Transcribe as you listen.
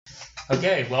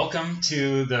Okay, welcome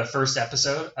to the first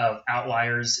episode of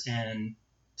Outliers in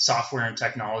Software and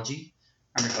Technology.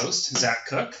 I'm your host, Zach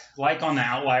Cook. Like on the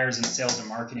Outliers in Sales and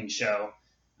Marketing show,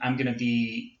 I'm going to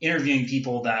be interviewing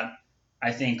people that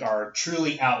I think are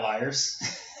truly outliers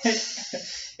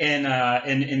in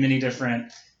many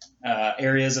different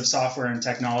areas of software and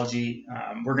technology.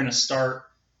 We're going to start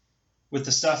with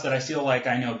the stuff that I feel like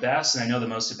I know best and I know the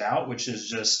most about, which is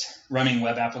just running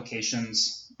web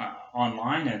applications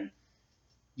online and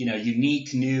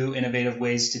unique, new, innovative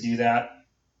ways to do that.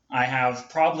 I have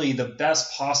probably the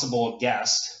best possible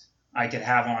guest I could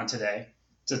have on today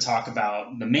to talk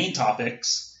about the main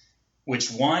topics,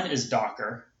 which one is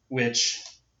Docker, which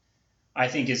I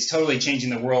think is totally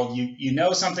changing the world. You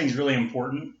know something's really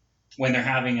important when they're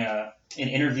having an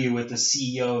interview with the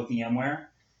CEO of VMware,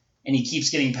 and he keeps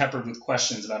getting peppered with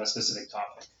questions about a specific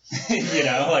topic.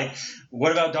 Like,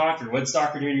 what about Docker? What's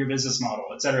Docker doing in your business model,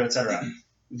 et cetera, et cetera.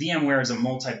 VMware is a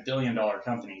multi-billion-dollar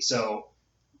company. So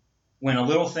when a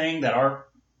little thing that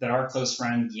our close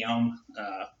friend Guillaume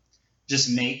just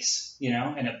makes,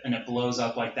 and it blows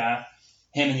up like that,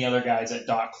 him and the other guys at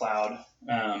 .cloud,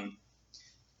 and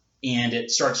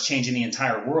it starts changing the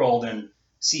entire world, and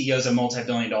CEOs of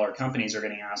multi-billion-dollar companies are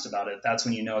getting asked about it, that's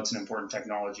when you know it's an important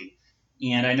technology.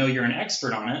 And I know you're an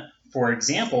expert on it, for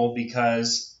example,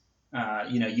 because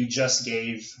you just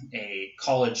gave a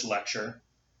college lecture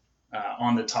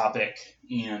on the topic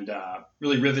and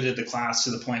really riveted the class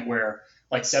to the point where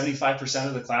like 75%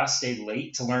 of the class stayed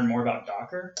late to learn more about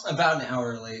Docker. About an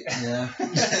hour late, yeah.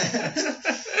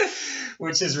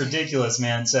 Which is ridiculous,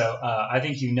 man. So I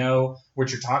think you know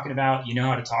what you're talking about. You know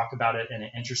how to talk about it in an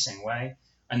interesting way.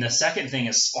 And the second thing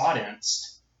is spot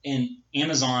inst. In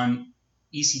Amazon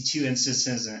EC2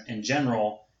 instances in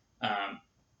general,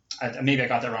 maybe I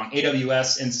got that wrong,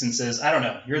 AWS instances, I don't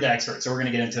know. You're the expert, so we're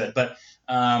going to get into it. But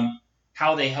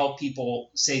how they help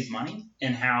people save money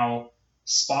and how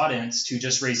spot inst, who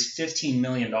just raised $15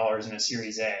 million in a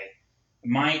Series A,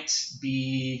 might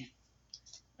be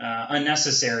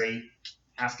unnecessary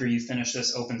after you finish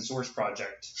this open source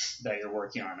project that you're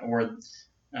working on, or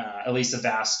at least a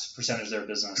vast percentage of their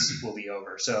business will be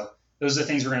over. So those are the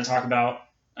things we're going to talk about.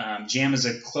 Jam is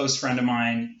a close friend of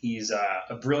mine. He's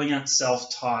a brilliant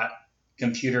self-taught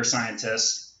computer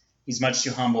scientist. He's much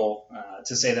too humble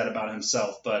to say that about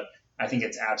himself, but I think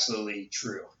it's absolutely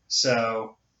true.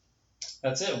 So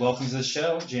that's it. Welcome to the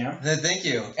show, Jam. Thank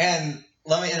you. And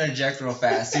let me interject real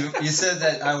fast. You said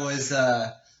that I was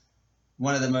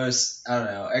one of the most,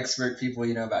 expert people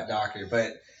you know about Docker,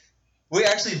 but we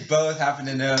actually both happen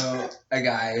to know a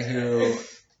guy who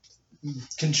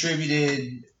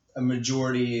contributed a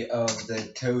majority of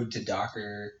the code to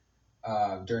Docker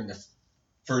during the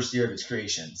first year of its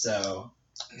creation. So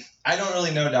I don't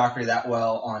really know Docker that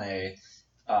well on a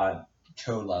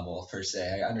code level per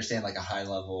se. I understand like a high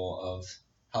level of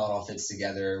how it all fits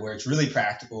together, where it's really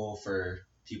practical for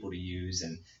people to use,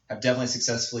 and have definitely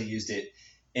successfully used it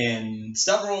in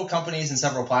several companies and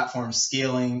several platforms,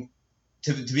 scaling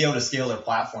to be able to scale their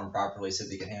platform properly so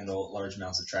they can handle large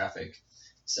amounts of traffic.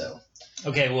 So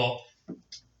okay, well,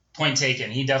 point taken.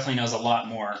 He definitely knows a lot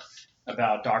more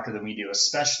about Docker than we do,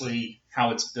 especially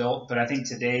how it's built. But I think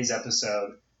today's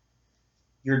episode,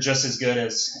 you're just as good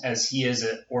as he is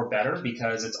or better,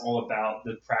 because it's all about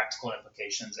the practical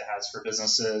implications it has for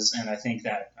businesses. And I think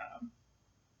that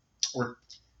or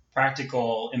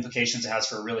practical implications it has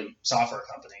for really software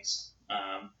companies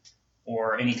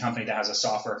or any company that has a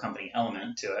software company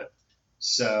element to it.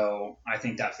 So I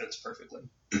think that fits perfectly.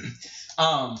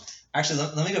 Actually,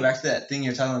 let me go back to that thing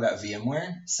you're talking about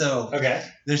VMware. So okay,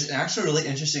 there's an actual really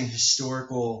interesting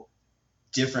historical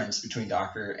difference between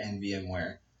Docker and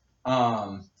VMware.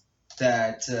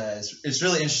 That is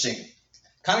really interesting.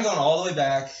 Kind of going all the way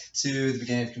back to the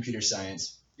beginning of computer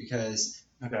science, because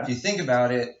if you think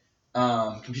about it,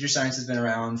 computer science has been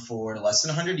around for less than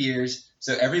 100 years.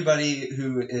 So everybody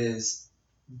who is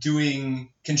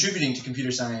contributing to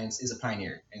computer science is a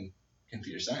pioneer in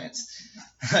computer science.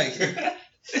 Like,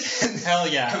 hell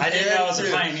yeah! I didn't know I was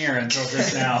a pioneer until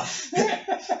just now.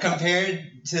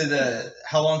 Compared to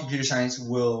how long computer science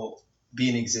will be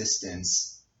in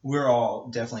existence, we're all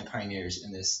definitely pioneers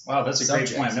in this. Wow, that's a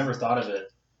great point. I've never thought of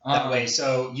it that way.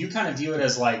 So you kind of view it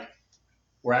as like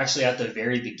we're actually at the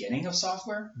very beginning of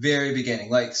software? Very beginning.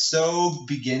 Like, so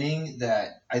beginning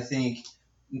that I think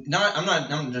I'm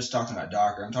not just talking about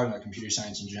Docker. I'm talking about computer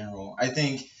science in general. I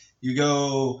think you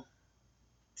go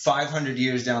 500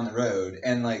 years down the road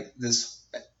and like this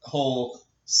whole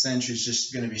century is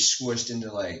just going to be squished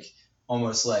into like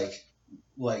almost like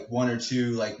like one or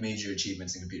two like major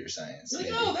achievements in computer science. Like,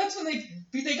 no, that's when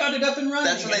they got it up and running.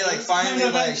 That's when they like finally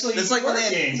like that's like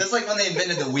when they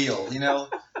invented the wheel, you know?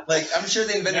 Like I'm sure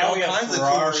they invented all kinds of cool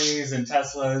Ferraris and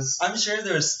Teslas. I'm sure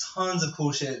there's tons of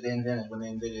cool shit they invented when they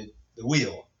invented the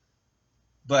wheel.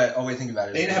 But all we think about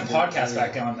it. They didn't have podcasts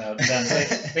back on though.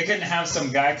 They couldn't have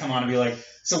some guy come on and be like,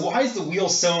 so why is the wheel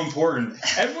so important?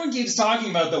 Everyone keeps talking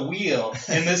about the wheel,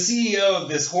 and the CEO of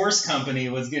this horse company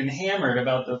was getting hammered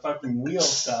about the fucking wheel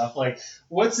stuff. Like,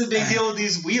 what's the big deal with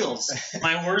these wheels?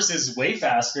 My horse is way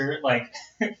faster. Like,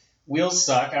 wheels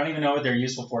suck. I don't even know what they're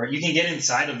useful for. You can get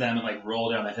inside of them and like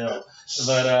roll down a hill.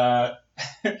 But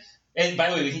and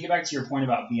by the way, we can get back to your point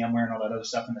about VMware and all that other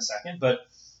stuff in a second. But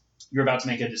you're about to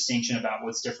make a distinction about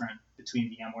what's different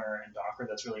between VMware and Docker.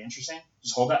 That's really interesting.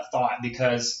 Just hold that thought,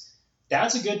 because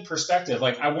that's a good perspective.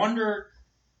 Like, I wonder,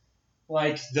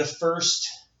 like, the first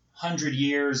 100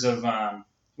 years of,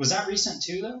 was that recent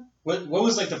too, though? What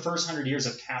was, like, the first 100 years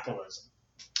of capitalism?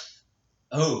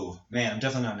 Oh, man, I'm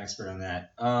definitely not an expert on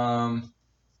that.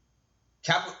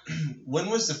 When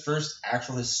was the first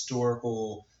actual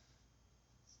historical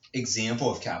example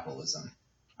of capitalism?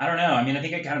 I don't know. I mean, I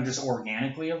think it kind of just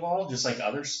organically evolved, just like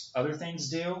other things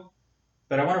do.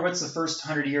 But I wonder what's the first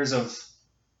 100 years of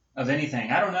anything.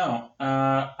 I don't know.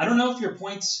 I don't know if your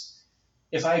points,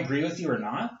 if I agree with you or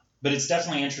not, but it's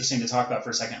definitely interesting to talk about for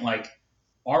a second. Like,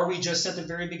 are we just at the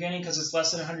very beginning because it's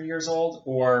less than 100 years old?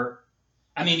 Or,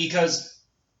 I mean, because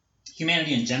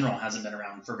humanity in general hasn't been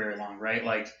around for very long, right?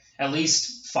 Like, at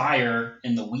least fire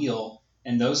and the wheel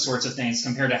and those sorts of things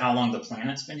compared to how long the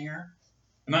planet's been here.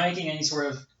 Am I making any sort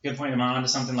of good point? Am I onto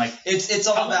something? Like, it's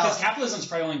all about, because capitalism's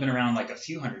probably only been around like a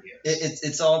few hundred years.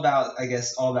 It's all about, I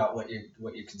guess, what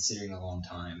you're considering a long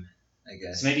time, I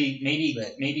guess. So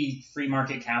maybe free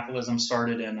market capitalism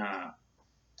started in but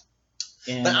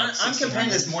I'm comparing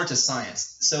this more to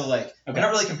science. So like, I'm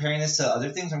not really comparing this to other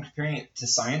things. I'm comparing it to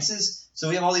sciences. So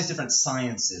we have all these different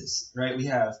sciences, right? We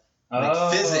have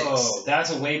physics. Oh,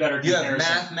 that's a way better comparison. You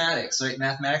have mathematics, right?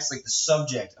 Mathematics, like the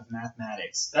subject of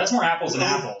mathematics. That's more apples and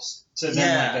apples.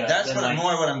 That's what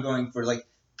I'm going for. Like,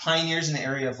 pioneers in the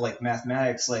area of like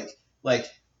mathematics, like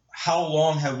how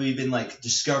long have we been like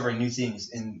discovering new things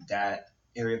in that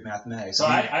area of mathematics? So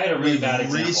I had a really bad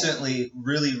example.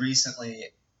 Really recently,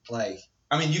 like,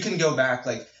 I mean, you can go back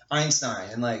like Einstein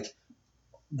and like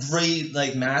great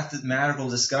like mathematical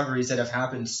discoveries that have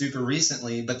happened super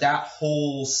recently, but that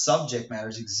whole subject matter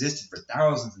has existed for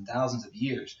thousands and thousands of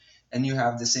years. And you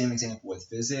have the same example with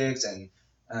physics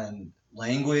and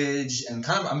language, and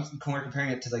kind of I'm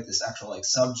comparing it to like this actual like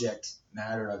subject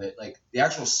matter of it. Like, the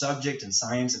actual subject and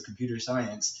science of computer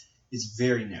science is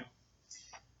very new.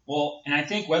 Well, and I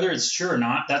think whether it's true or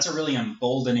not, that's a really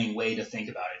emboldening way to think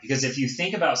about it. Because if you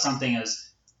think about something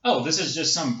as, oh, this is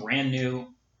just some brand new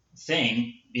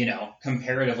thing, you know,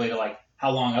 comparatively to like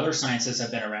how long other sciences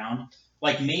have been around,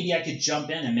 like maybe I could jump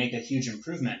in and make a huge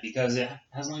improvement because it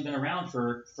has only been around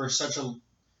for such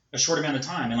a short amount of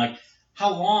time. And like,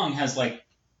 how long has like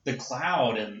the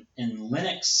cloud and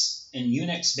Linux and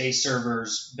Unix based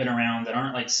servers been around that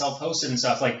aren't like self-hosted and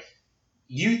stuff? Like,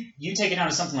 you take it down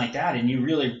to something like that, and you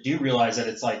really do realize that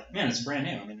it's like, man, it's brand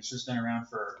new. I mean, it's just been around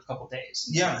for a couple of days.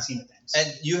 Yeah. Seen the things.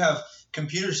 And you have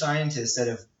computer scientists that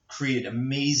have created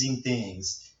amazing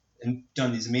things and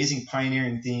done these amazing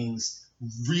pioneering things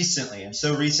recently, and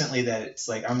so recently that it's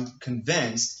like, I'm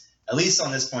convinced, at least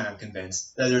on this point, I'm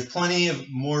convinced that there's plenty of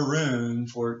more room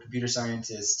for computer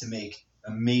scientists to make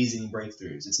amazing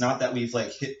breakthroughs. It's not that we've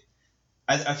like hit.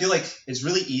 I feel like it's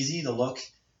really easy to look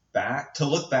back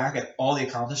at all the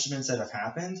accomplishments that have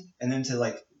happened, and then to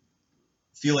like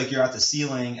feel like you're at the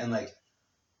ceiling and like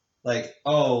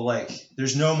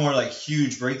there's no more like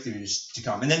huge breakthroughs to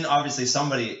come. And then obviously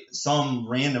some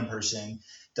random person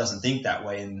doesn't think that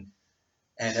way, and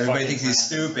everybody thinks he's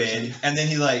stupid, and then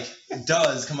he like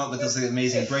does come up with this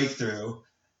amazing breakthrough,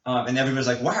 and everybody's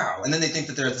like, wow, and then they think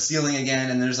that they're at the ceiling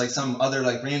again, and there's like some other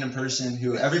like random person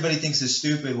who everybody thinks is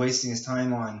stupid, wasting his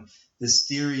time on this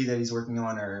theory that he's working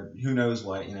on, or who knows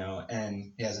what, you know,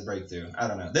 and he has a breakthrough. I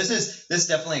don't know. This is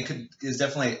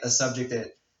definitely a subject that,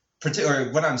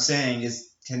 or what I'm saying is,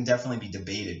 can definitely be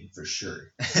debated for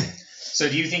sure. So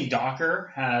do you think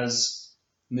Docker has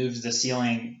moved the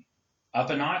ceiling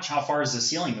up a notch? How far has the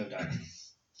ceiling moved up?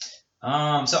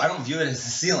 So I don't view it as a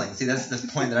ceiling. See, that's the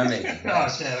point that I'm making. Oh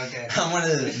shit, okay. I'm one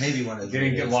of the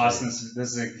Getting get lost in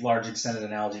this is a large extended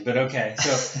analogy, but okay.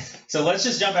 So let's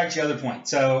just jump back to your other point.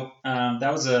 So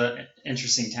that was a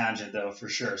interesting tangent though, for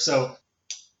sure. So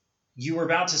you were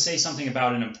about to say something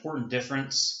about an important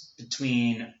difference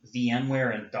between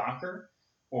VMware and Docker.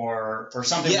 or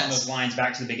something along Yes. those lines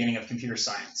back to the beginning of computer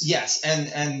science. Yes,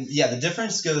 and yeah, the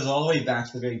difference goes all the way back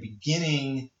to the very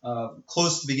beginning,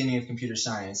 close to the beginning of computer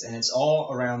science, and it's all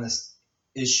around this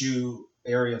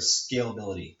area of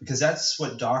scalability, because that's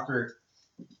what Docker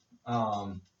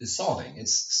is solving.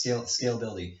 It's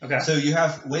scalability. Okay. So you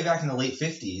have way back in the late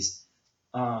 50s,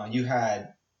 you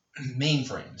had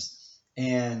mainframes,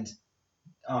 and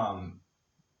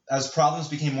as problems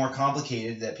became more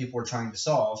complicated that people were trying to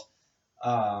solve,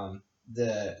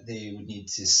 they would need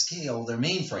to scale their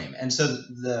mainframe. And so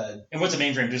And what's a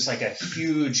mainframe? Just like a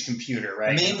huge computer,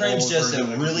 right? mainframe's just a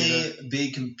really computer.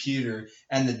 big computer.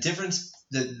 And the difference,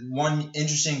 the one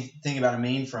interesting thing about a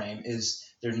mainframe is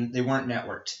they weren't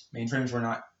networked. Mainframes were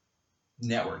not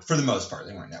networked for the most part.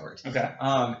 They weren't networked. Okay.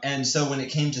 And so when it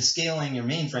came to scaling your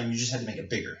mainframe, you just had to make a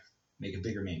bigger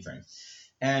mainframe.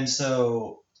 And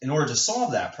so in order to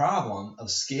solve that problem of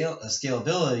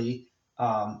scalability,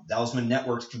 that was when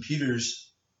networked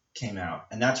computers came out,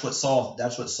 and that's what solved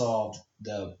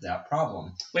that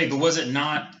problem. Wait, but was it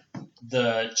not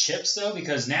the chips though?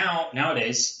 Because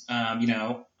nowadays,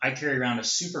 I carry around a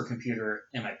supercomputer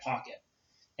in my pocket,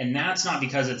 and that's not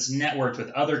because it's networked with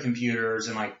other computers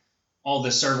and like all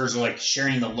the servers are like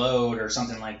sharing the load or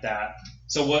something like that.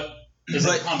 So what is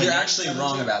it? But you're actually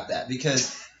wrong about that,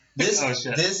 because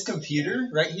this computer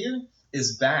right here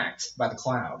is backed by the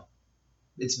cloud.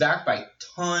 It's backed by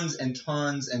tons and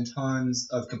tons and tons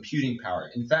of computing power.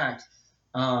 In fact,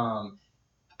 I'm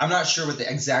not sure what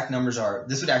the exact numbers are.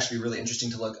 This would actually be really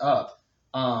interesting to look up.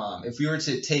 If we were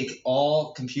to take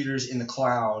all computers in the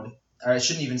cloud, or I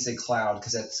shouldn't even say cloud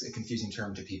because that's a confusing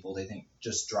term to people. They think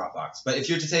just Dropbox. But if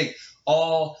you were to take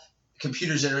all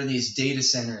computers that are in these data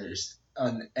centers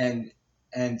and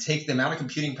take the amount of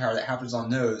computing power that happens on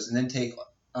those, and then take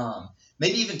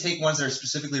maybe even take ones that are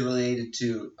specifically related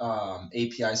to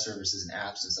API services and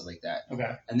apps and stuff like that.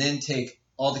 Okay. And then take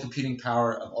all the computing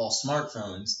power of all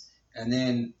smartphones, and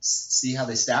then see how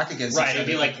they stack against each other. Right. It'd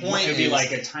be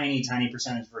like a tiny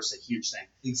percentage versus a huge thing.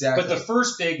 Exactly. But the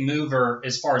first big mover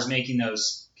as far as making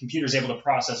those computers able to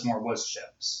process more was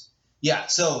chips. Yeah.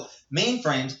 So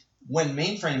when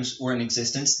mainframes were in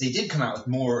existence, they did come out with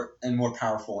more and more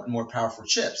powerful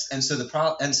chips, and so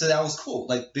that was cool.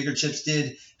 Like bigger chips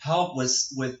did help with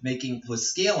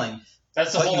scaling.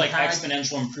 That's the whole like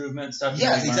exponential improvement stuff.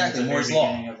 Yes, exactly. Moore's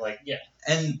law.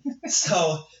 And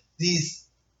so these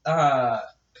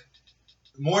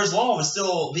Moore's law was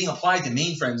still being applied to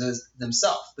mainframes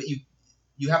themselves, but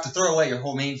you have to throw away your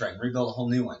whole mainframe, rebuild a whole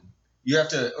new one. You have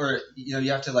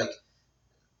to like.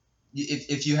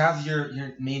 If you have your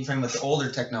mainframe with the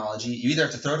older technology, you either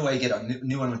have to throw it away, get a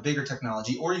new one with bigger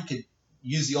technology, or you could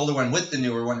use the older one with the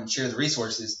newer one and share the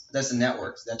resources. That's the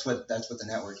networks. That's what the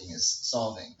networking is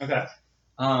solving. Okay.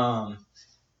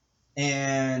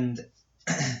 And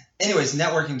anyways,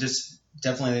 networking just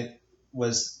definitely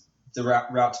was the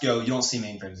route to go. You don't see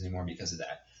mainframes anymore because of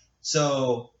that.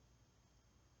 So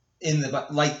in the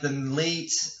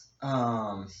late,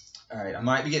 all right, I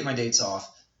might be getting my dates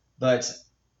off, but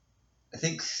I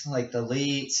think like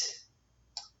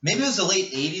maybe it was the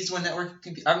late 80s when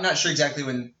networking. I'm not sure exactly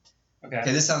when.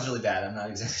 Okay, this sounds really bad. I'm not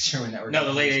exactly sure when networking. No,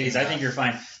 the late 80s. I think you're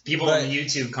fine. People in the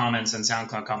YouTube comments and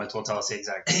SoundCloud comments will tell us the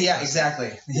exact. Yeah,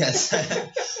 exactly. Yes.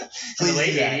 The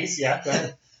late 80s. Yeah. Go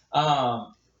ahead.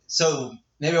 So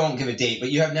maybe I won't give a date,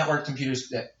 but you have network computers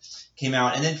that came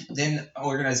out, and then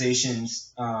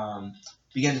organizations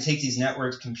began to take these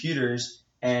networked computers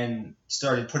and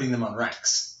started putting them on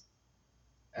racks.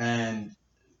 And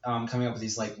coming up with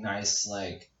these like nice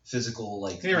like physical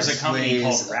like. There was a company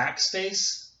called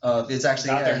Rackspace. It's actually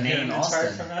got their here name in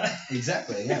inspired Austin. from that.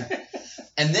 Exactly. Yeah.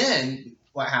 And then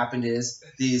what happened is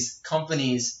these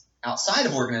companies outside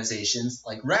of organizations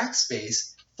like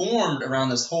Rackspace formed around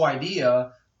this whole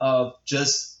idea of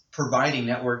just providing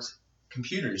networked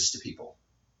computers to people,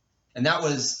 and that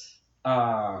was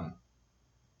that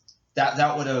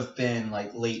would have been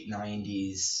like late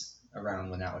 90s around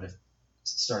when that would have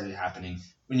started happening,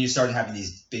 when you started having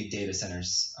these big data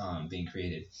centers being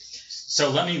created.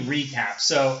 So let me recap.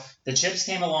 So the chips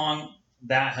came along,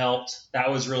 that helped.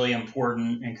 That was really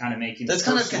important in kind of making that's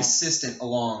kind of consistent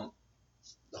along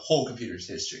the whole computer's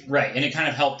history. Right, and it kind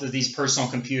of helped with these personal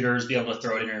computers be able to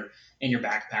throw it in your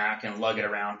backpack and lug it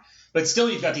around. But still,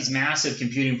 you've got these massive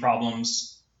computing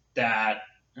problems that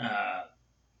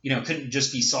couldn't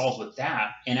just be solved with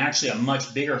that, and actually a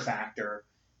much bigger factor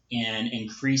in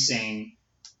increasing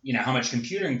how much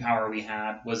computing power we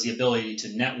had was the ability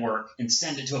to network and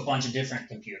send it to a bunch of different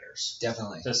computers.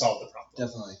 Definitely. To solve the problem.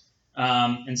 Definitely.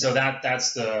 And so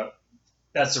that's the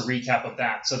recap of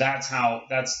that. So that's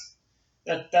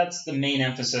that's the main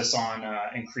emphasis on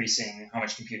increasing how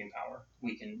much computing power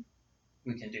we can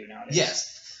do nowadays.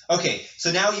 Yes. Okay.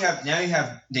 So now you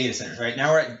have data centers, right?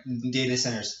 Now we're at data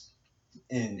centers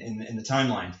in the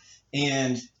timeline,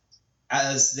 and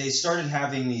as they started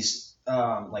having these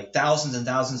like thousands and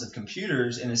thousands of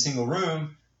computers in a single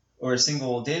room or a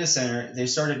single data center, they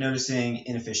started noticing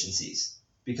inefficiencies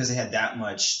because they had that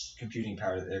much computing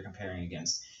power that they're comparing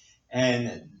against.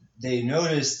 And they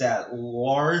noticed that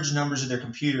large numbers of their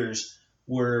computers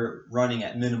were running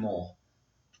at minimal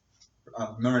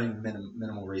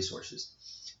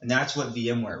resources. And that's what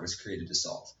VMware was created to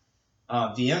solve.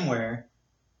 VMware,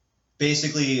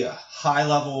 basically a high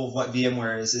level of what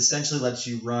VMware is, essentially lets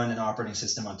you run an operating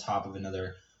system on top of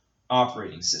another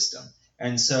operating system.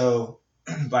 And so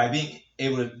by being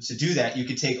able to do that, you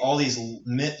could take all these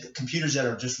computers that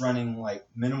are just running like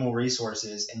minimal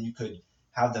resources, and you could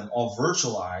have them all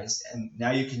virtualized, and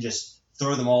now you can just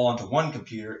throw them all onto one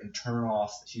computer and turn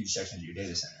off a huge section of your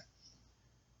data center.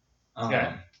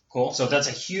 Okay, cool. So that's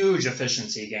a huge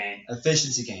efficiency gain.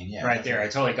 Efficiency gain, yeah. Right there. I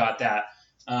totally got that.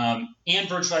 And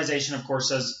virtualization, of course,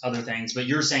 does other things, but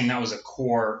you're saying that was a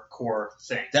core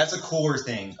thing. That's a core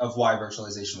thing of why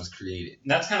virtualization was created.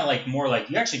 And that's kind of like more like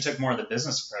you actually took more of the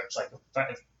business approach.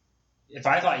 Like if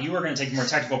I thought you were going to take a more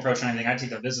technical approach on anything, I'd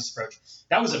take the business approach.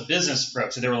 That was a business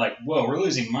approach. So they were like, whoa, we're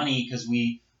losing money because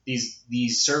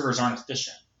these servers aren't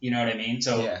efficient. You know what I mean?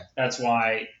 So that's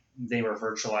why they were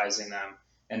virtualizing them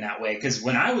in that way. Because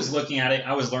when I was looking at it,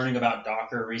 I was learning about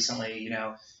Docker recently,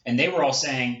 and they were all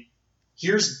saying,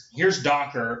 here's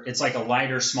Docker. It's like a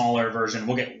lighter, smaller version.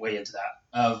 We'll get way into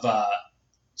that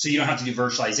so you don't have to do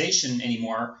virtualization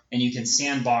anymore, and you can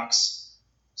sandbox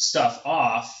stuff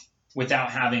off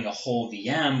without having a whole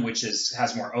VM, which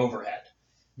has more overhead.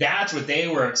 That's what they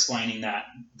were explaining that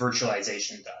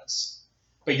virtualization does.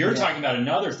 But you're talking about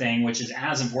another thing, which is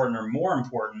as important or more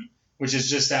important, which is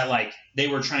just that like they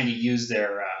were trying to use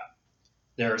their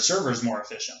servers more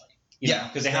efficiently.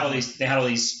 Because they had all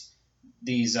these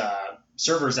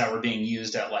servers that were being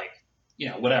used at like,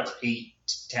 whatever, 8,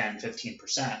 10,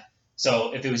 15%.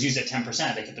 So if it was used at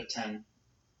 10%, they could put 10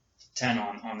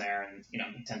 on there and,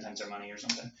 10 times their money or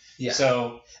something. Yeah.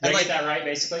 So did I get that right,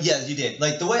 basically? Yeah, you did.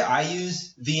 Like the way I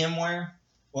use VMware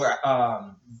or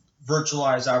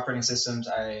virtualized operating systems,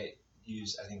 I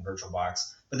use, I think,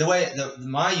 VirtualBox. But the way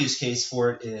my use case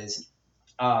for it is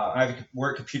I have a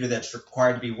work computer that's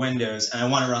required to be Windows, and I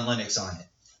want to run Linux on it.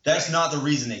 That's not the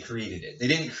reason they created it. They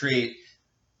didn't create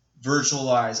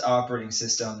virtualized operating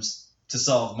systems to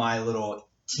solve my little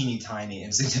teeny tiny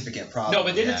insignificant problem. No,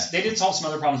 but they did solve some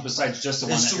other problems besides just the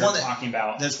one that you're talking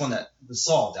about. There's one that was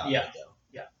solved out there, though.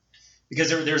 Yeah. Because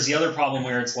there's the other problem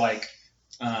where it's like,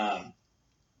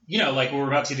 like we're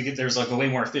about to get, there's like a way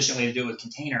more efficient way to do it with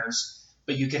containers,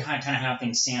 but you could kind of have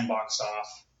things sandboxed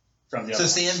off from the other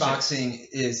ones. So sandboxing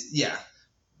is,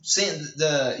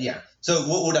 So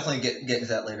we'll definitely get into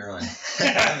that later on.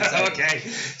 Okay.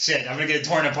 Shit, I'm going to get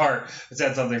torn apart. I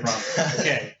said something wrong.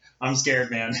 Okay. I'm scared,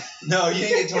 man. No, you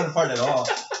didn't get torn apart at all.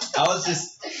 I was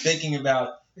just thinking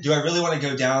about, do I really want to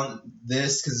go down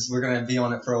this because we're going to be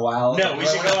on it for a while? No, we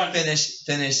should go on. Finish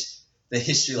the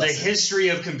history lesson. The history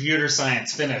of computer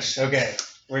science. Finish. Okay.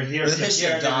 We're here for the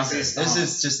history of Docker. This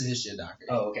is just the history of Docker.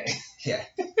 Oh, okay. Yeah.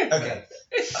 Okay.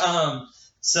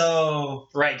 So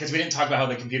right, because we didn't talk about how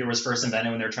the computer was first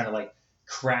invented when they were trying to like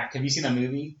crack. Have you seen that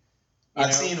movie?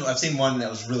 I've seen one that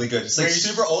was really good. It's like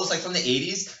super old. It's like from the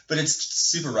 80s, but it's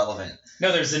super relevant.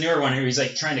 No, there's the newer one where he's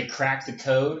like trying to crack the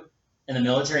code in the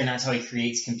military, and that's how he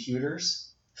creates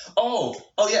computers. Oh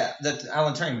yeah, the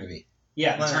Alan Turing movie.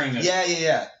 Yeah, the Turing movie.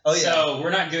 Yeah. Oh yeah. So we're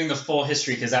not doing the full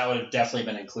history because that would have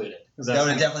definitely been included. That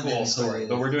would have definitely been story.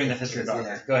 But we're doing the history of Docker.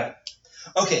 Yeah. Go ahead.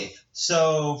 Okay,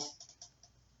 so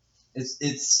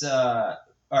it's all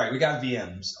right. We got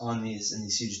VMs in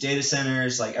these huge data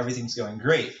centers. Like everything's going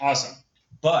great. Awesome.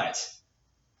 But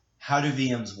how do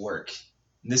VMs work?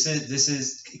 This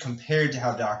is compared to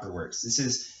how Docker works. This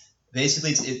is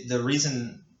basically the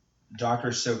reason Docker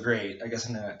is so great. I guess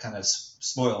I'm gonna kind of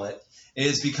spoil it.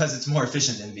 Is because it's more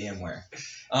efficient than VMware.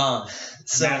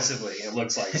 Massively, it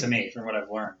looks like to me from what I've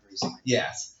learned recently.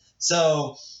 Yes.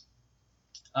 So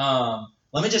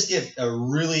let me just give a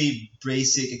really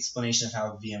basic explanation of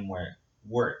how VMware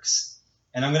works.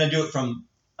 And I'm going to do it from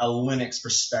a Linux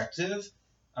perspective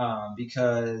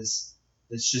because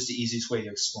it's just the easiest way to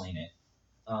explain it.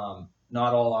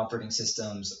 Not all operating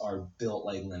systems are built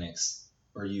like Linux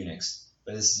or Unix,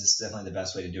 but this is definitely the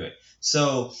best way to do it.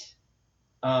 So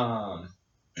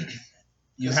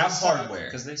you have hardware.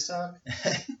 Because they suck.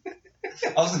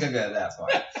 I wasn't gonna go to that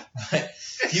part. But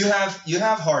you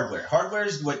have hardware. Hardware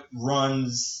is what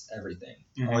runs everything,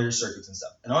 all your circuits and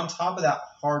stuff. And on top of that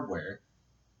hardware,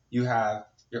 you have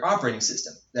your operating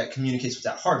system that communicates with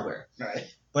that hardware. Right.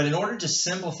 But in order to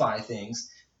simplify things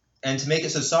and to make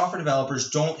it so software developers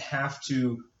don't have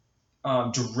to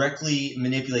directly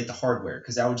manipulate the hardware,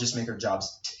 because that would just make our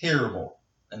jobs terrible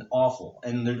and awful,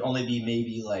 and there'd only be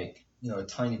maybe like a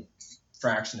tiny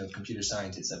fraction of computer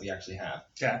scientists that we actually have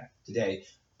today.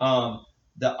 The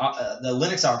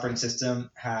Linux operating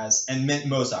system has, and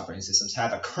most operating systems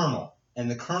have, a kernel, and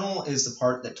the kernel is the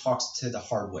part that talks to the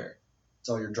hardware. It's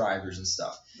all your drivers and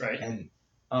stuff. Right. And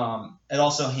it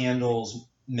also handles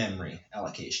memory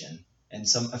allocation and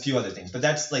a few other things. But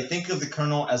that's like, think of the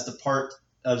kernel as the part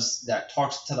that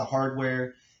talks to the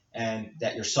hardware and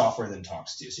that your software then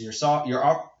talks to. So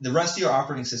the rest of your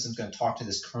operating system is going to talk to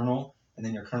this kernel, and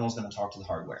then your kernel is going to talk to the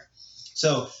hardware.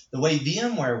 So the way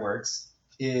VMware works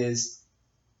is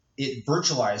it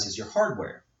virtualizes your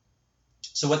hardware.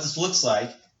 So what this looks like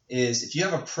is, if you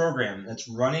have a program that's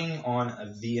running on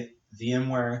a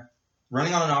VMware,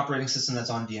 running on an operating system that's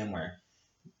on VMware,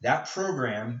 that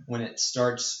program, when it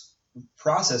starts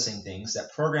processing things,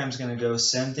 that program is going to go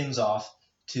send things off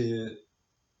to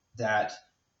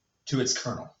its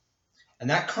kernel. And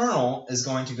that kernel is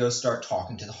going to go start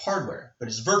talking to the hardware, but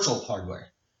it's virtual hardware.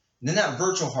 And then that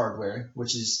virtual hardware,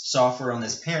 which is software on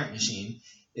this parent machine,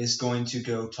 is going to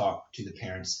go talk to the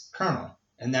parent's kernel.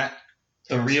 And that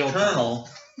real kernel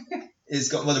is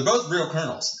they're both real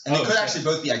kernels. And they could actually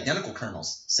both be identical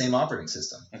kernels, same operating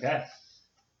system. Okay.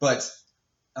 But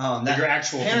that your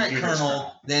actual parent kernel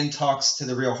then talks to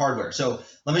the real hardware. So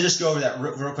let me just go over that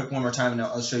real quick one more time, and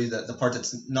I'll show you the part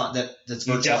that's virtualized.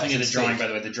 You definitely need a drawing, by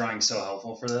the way. The drawing's so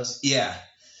helpful for this. Yeah.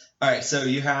 All right. So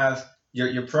you have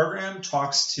your program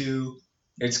talks to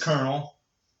its kernel,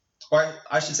 or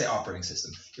I should say operating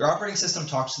system. Your operating system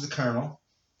talks to the kernel.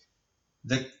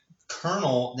 The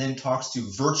kernel then talks to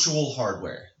virtual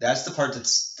hardware. That's the part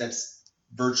that's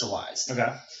virtualized.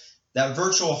 Okay. That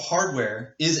virtual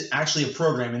hardware is actually a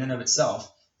program in and of itself.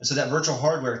 And so that virtual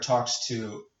hardware talks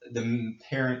to the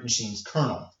parent machine's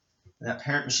kernel. And that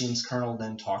parent machine's kernel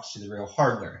then talks to the real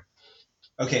hardware.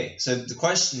 Okay, so the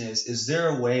question is there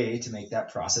a way to make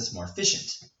that process more efficient?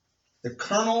 The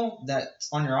kernel that's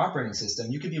on your operating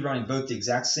system, you could be running both the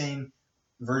exact same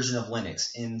version of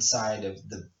Linux inside of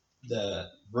the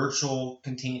virtual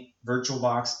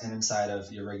box and inside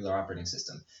of your regular operating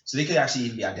system. So they could actually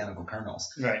even be identical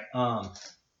kernels. Right.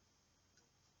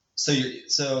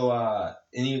 So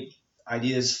any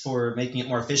ideas for making it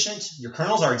more efficient? Your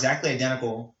kernels are exactly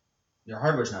identical. Your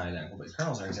hardware's not identical, but your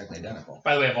kernels are exactly identical.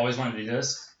 By the way, I've always wanted to do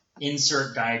this.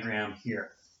 Insert diagram here.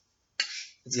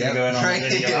 It's going to go in on the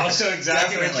video. I'll show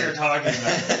exactly what you're talking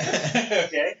about.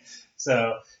 Okay.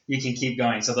 So you can keep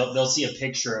going. So they'll see a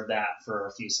picture of that for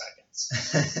a few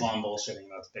seconds while I'm bullshitting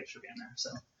about the picture being there. So,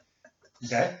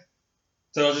 okay.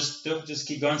 So I'll just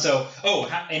keep going. So,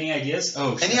 any ideas?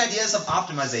 Any ideas of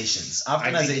optimizations?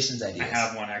 Ideas. I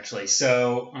have one, actually.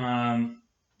 So,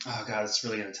 oh God, it's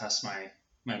really going to test my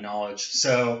knowledge.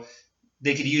 So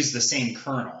they could use the same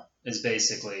kernel is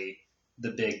basically the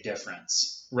big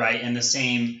difference, right? And the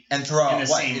same and throw and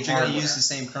what? If you're going to use the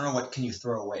same kernel, what can you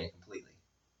throw away completely?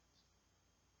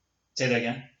 Say that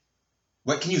again.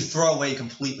 What can you throw away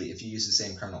completely if you use the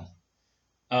same kernel?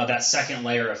 That second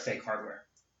layer of fake hardware.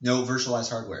 No virtualized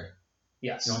hardware.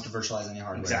 Yes. You don't have to virtualize any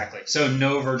hardware. Exactly. So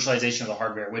no virtualization of the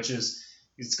hardware, which is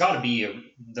it's got to be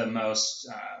the most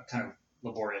kind of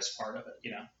laborious part of it,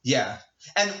 you know. Yeah.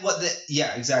 And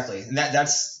exactly. And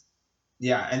that's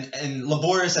and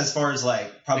laborious as far as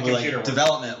like probably like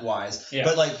development wise,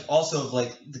 but like also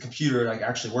like the computer like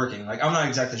actually working. Like I'm not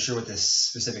exactly sure what the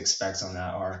specific specs on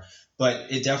that are,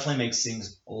 but it definitely makes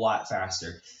things a lot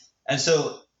faster. And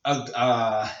so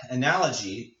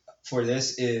analogy for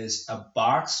this is a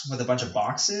box with a bunch of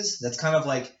boxes. That's kind of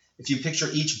like if you picture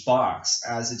each box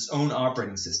as its own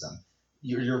operating system.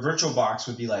 Your virtual box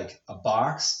would be like a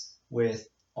box with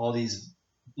all these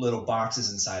little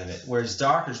boxes inside of it, whereas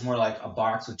Docker is more like a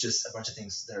box with just a bunch of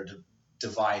things that are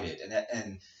divided,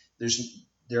 and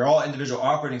they're all individual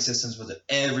operating systems with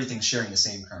everything sharing the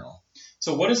same kernel.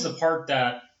 So what is the part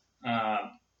that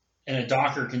in a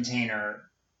Docker container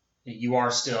you are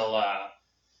still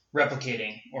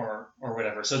replicating or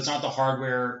whatever? So it's not the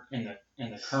hardware in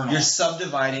the kernel. You're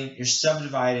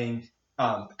subdividing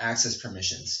access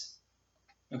permissions.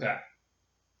 Okay.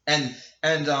 And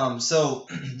so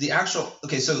the actual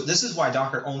so this is why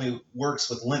Docker only works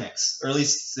with Linux, or at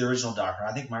least the original Docker.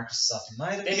 I think Microsoft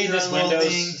might have made this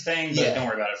Windows thing, but don't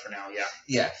worry about it for now. Yeah.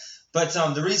 Yeah, but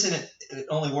the reason it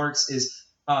only works is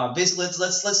basically,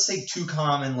 let's take two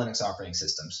common Linux operating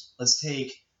systems. Let's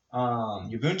take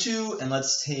Ubuntu and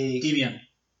let's take Debian.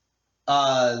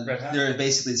 Red Hat? They're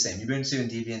basically the same. Ubuntu and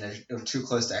Debian are too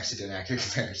close to actually do an accurate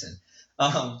comparison.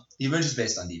 Ubuntu is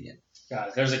based on Debian. Got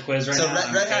it. There's a quiz right so now.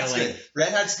 So Red Hat's good. Red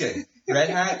Hat's good. Red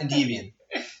Hat and Debian.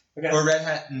 Okay. Or Red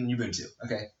Hat and Ubuntu.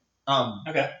 Okay.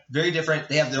 Okay. Very different.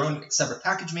 They have their own separate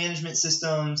package management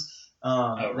systems.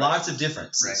 Right. Lots of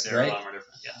differences. Right. They're a lot more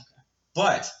different. Yeah. Okay.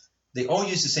 But they all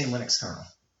use the same Linux kernel.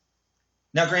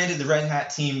 Now, granted, the Red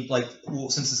Hat team,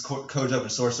 since this code's open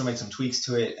source, they'll make some tweaks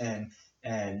to it, and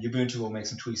Ubuntu will make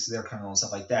some tweaks to their kernel and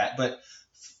stuff like that. But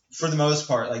for the most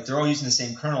part, they're all using the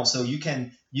same kernel, so you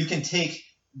can take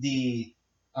the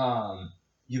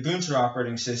Ubuntu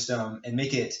operating system and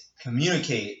make it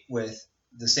communicate with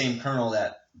the same kernel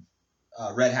that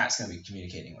Red Hat's going to be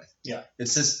communicating with. Yeah.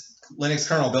 It's this Linux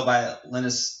kernel built by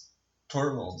Linus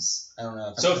Torvalds. I don't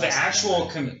know. So if the actual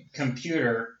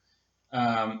computer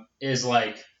is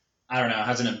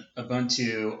has an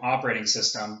Ubuntu operating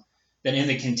system, then in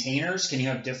the containers, can you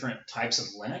have different types of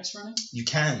Linux running? You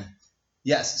can.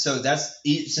 Yes. So that's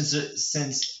since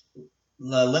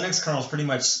the Linux kernel is pretty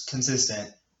much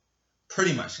consistent,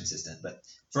 but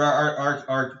for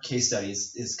our case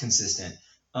studies is consistent.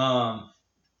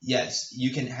 Yes,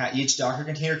 you can have each Docker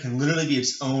container can literally be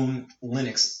its own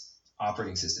Linux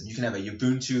operating system. You can have a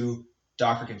Ubuntu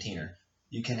Docker container.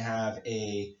 You can have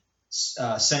a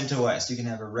CentOS. You can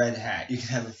have a Red Hat. You can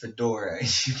have a Fedora.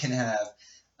 You can have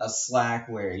a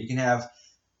Slackware. You can have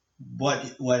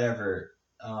whatever.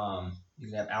 You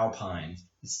can have Alpine.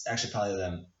 It's actually probably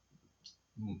the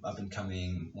up and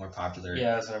coming, more popular.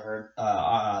 Yeah, that's what I've heard.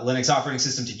 Linux operating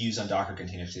system to use on Docker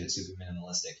containers because it's super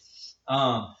minimalistic.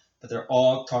 But they're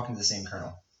all talking to the same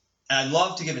kernel. And I'd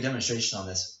love to give a demonstration on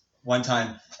this one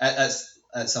time at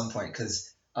some point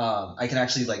because I can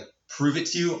actually prove it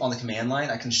to you on the command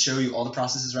line. I can show you all the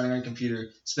processes running on your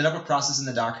computer, spin up a process in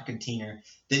the Docker container,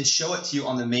 then show it to you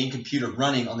on the main computer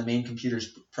running on the main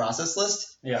computer's process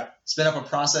list. Yeah. Spin up a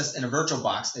process in a virtual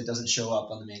box that doesn't show up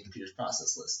on the main computer's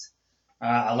process list.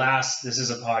 Alas, this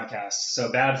is a podcast,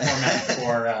 so bad format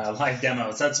for live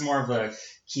demos. That's more of a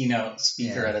keynote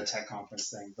speaker at a tech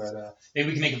conference thing. But maybe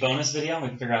we can make a bonus video and we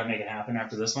can figure out how to make it happen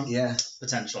after this one. Yeah.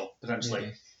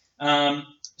 Potentially.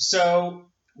 So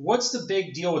what's the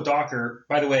big deal with Docker?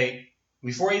 By the way,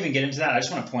 before I even get into that, I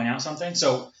just want to point out something.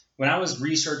 So when I was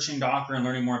researching Docker and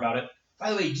learning more about it, by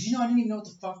the way, did you know I didn't even know what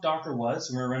the fuck Docker was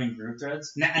when we were running group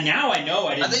threads? Now I know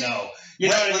I didn't know. You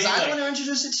know what I mean? Was I the one who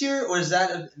introduced it to you, or is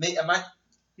that am I?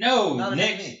 No,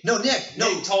 Nick. No, Nick.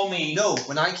 No, Nick told me. No,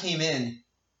 when I came in,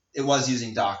 it was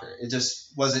using Docker. It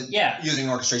just wasn't using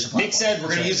orchestration platform. Nick said, we're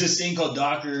going to use this thing called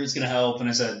Docker. It's going to help. And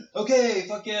I said, okay,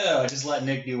 fuck yeah. I just let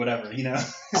Nick do whatever, you know?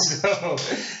 So,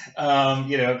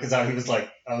 because I was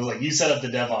like, you set up the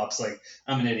DevOps.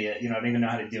 I'm an idiot. I don't even know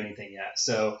how to do anything yet.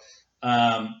 So,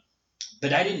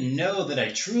 but I didn't know that I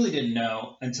truly didn't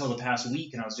know until the past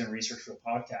week. And I was doing research for a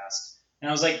podcast. And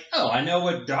I was like, oh, I know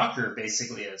what Docker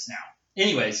basically is now.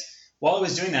 Anyways, while I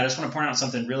was doing that, I just want to point out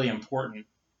something really important.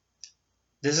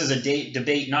 This is a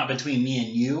debate not between me and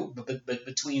you, but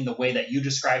between the way that you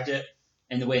described it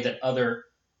and the way that other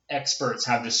experts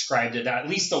have described it, at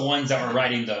least the ones that were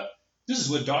writing this is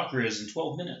what Docker is in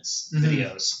 12 minutes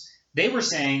videos. They were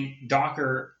saying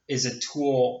Docker is a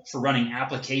tool for running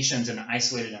applications in an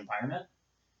isolated environment.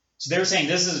 So they were saying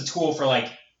this is a tool for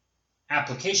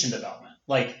application development.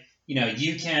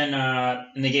 You can,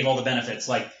 and they gave all the benefits.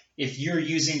 If you're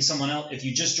using someone else, if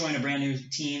you just join a brand new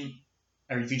team,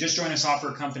 or if you just join a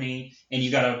software company and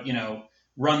you got to,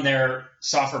 run their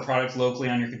software product locally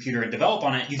on your computer and develop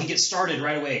on it, you can get started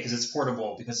right away because it's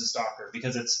portable, because it's Docker,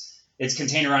 because it's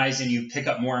containerized and you pick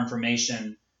up more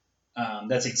information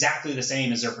that's exactly the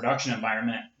same as their production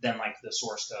environment than the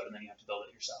source code, and then you have to build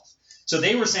it yourself. So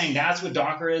they were saying that's what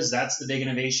Docker is. That's the big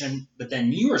innovation. But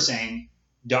then you were saying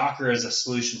Docker is a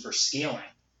solution for scaling.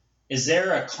 Is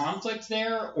there a conflict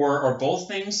there, or both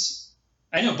things?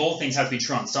 I know both things have to be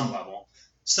true on some level.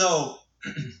 So,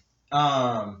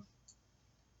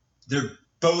 they're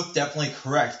both definitely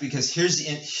correct, because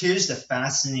here's the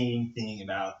fascinating thing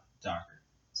about Docker.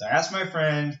 So I asked my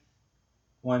friend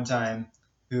one time,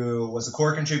 who was a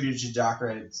core contributor to Docker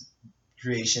at its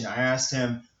creation. I asked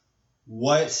him,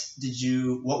 what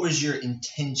was your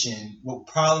intention? What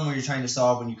problem were you trying to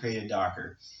solve when you created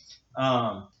Docker?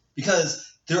 Because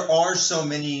there are so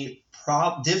many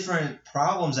different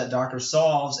problems that Docker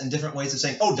solves, and different ways of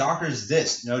saying, oh, Docker is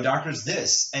this. No, Docker is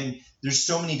this. And there's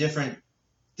so many different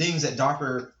things that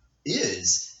Docker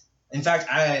is. In fact,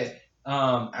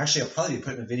 I'll probably be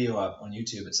putting a video up on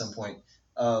YouTube at some point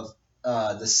of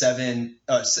the 7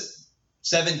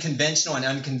 7 conventional and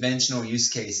unconventional use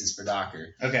cases for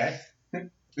Docker. Okay.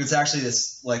 It's actually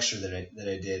this lecture that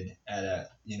I did at a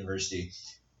university.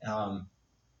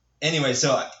 Anyway,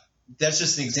 so that's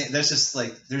just an example. That's just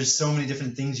like there's so many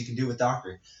different things you can do with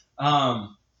Docker.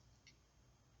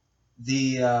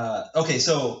 Okay,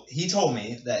 so he told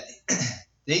me that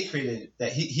he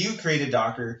created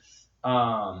Docker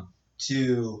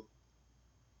to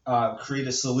create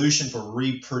a solution for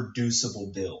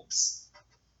reproducible builds,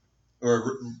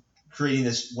 or creating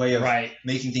this way of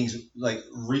making things like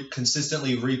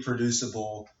consistently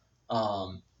reproducible,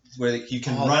 where you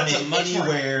can run it anywhere.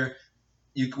 Where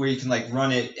you can like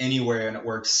run it anywhere and it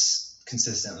works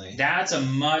consistently. That's a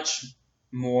much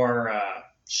more I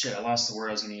lost the word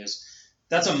I was going to use.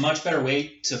 That's a much better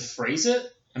way to phrase it,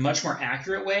 a much more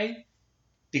accurate way.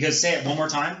 Because say it one more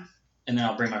time, and then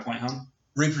I'll bring my point home.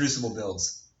 Reproducible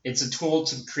builds. It's a tool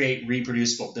to create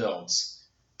reproducible builds.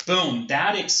 Boom.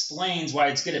 That explains why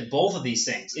it's good at both of these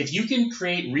things. If you can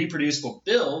create reproducible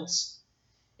builds,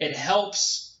 it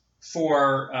helps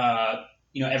for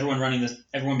everyone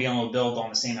being able to build on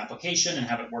the same application and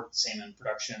have it work the same in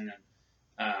production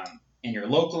and in your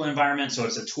local environment. So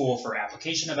it's a tool for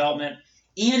application development,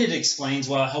 and it explains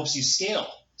it helps you scale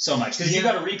so much, because if you've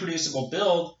got a reproducible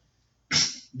build,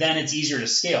 then it's easier to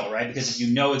scale, right? Because if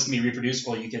you know it's going to be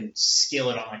reproducible, you can scale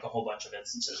it on like a whole bunch of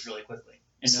instances really quickly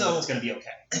and know it's going to be okay.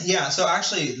 Yeah. So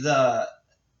actually, the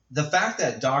fact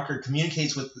that Docker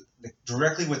communicates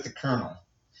directly with the kernel,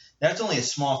 that's only a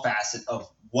small facet of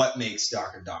what makes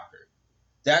Docker Docker.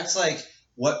 That's like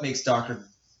what makes Docker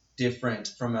different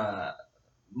from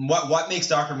what makes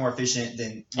Docker more efficient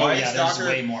than why is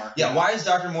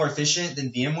Docker more efficient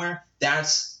than VMware?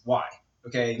 That's why.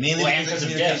 Okay, mainly because it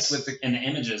communicates with and the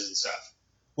images and stuff.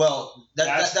 Well,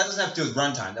 that doesn't have to do with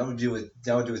runtime. That would do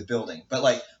with building. But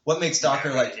like, what makes Docker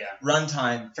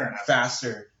runtime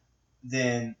faster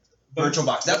than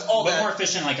VirtualBox? That's all. But more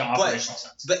efficient, like an operational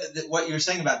sense. But what you're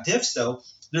saying about diffs, though,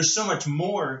 there's so much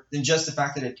more than just the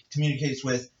fact that it communicates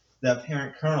with the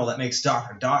parent kernel that makes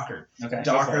Docker Docker. Okay,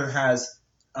 Docker has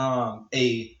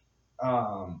a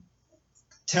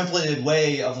templated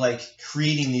way of like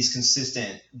creating these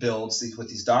consistent builds with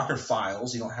these Docker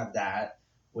files. You don't have that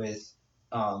with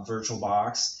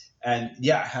VirtualBox, and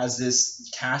it has this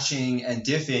caching and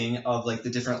diffing of like the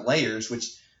different layers,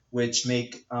 which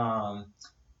make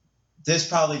this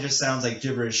probably just sounds like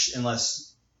gibberish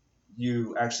unless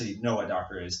you actually know what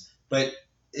Docker is, but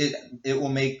it will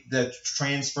make the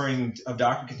transferring of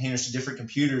Docker containers to different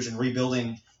computers and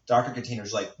rebuilding Docker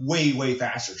containers like way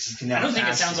faster. You can now I don't think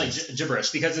it sounds like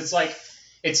gibberish, because it's like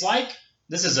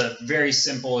this is a very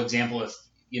simple example.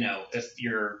 If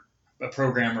you're a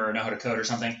programmer or know how to code or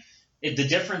something, the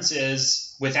difference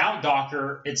is without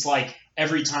Docker, it's like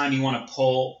every time you want to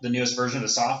pull the newest version of the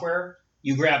software,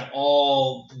 you grab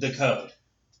all the code.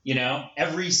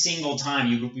 Every single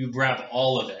time you grab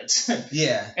all of it.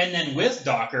 Yeah. And then with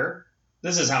Docker,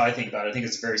 this is how I think about it. I think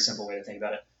it's a very simple way to think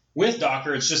about it. With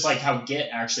Docker, it's just like how Git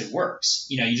actually works.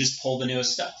 You just pull the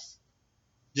newest stuff.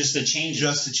 Just the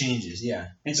changes. Yeah.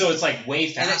 And so it's like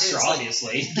way faster,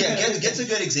 obviously. Git's a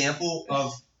good example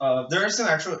of there are some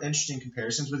actual interesting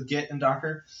comparisons with Git and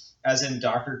Docker, as in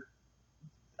Docker.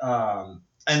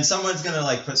 And someone's going to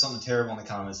like put something terrible in the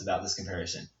comments about this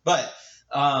comparison. But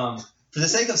for the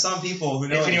sake of some people who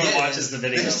know if anyone watches the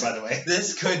video, by the way.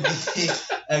 This could be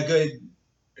a good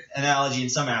analogy in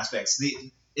some aspects.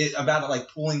 About like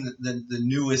pulling the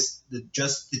newest,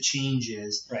 just the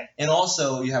changes, right? And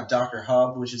also you have Docker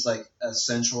Hub, which is like a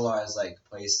centralized like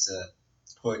place to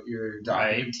put your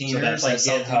Docker containers. So that's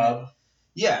like GitHub.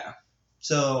 Yeah.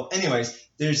 So, anyways,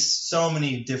 there's so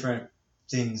many different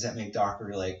things that make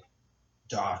Docker like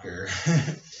Docker.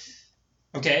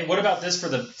 Okay, what about this for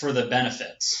the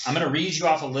benefits? I'm going to read you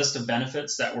off a list of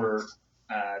benefits that were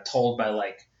told by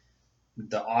like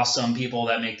the awesome people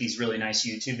that make these really nice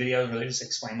YouTube videos where they just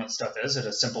explain what stuff is at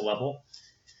a simple level.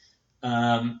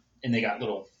 And they got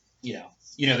little,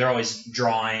 they're always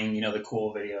drawing, the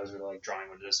cool videos where they're like drawing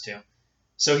what it is too.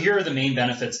 So here are the main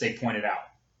benefits they pointed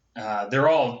out. They're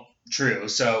all true.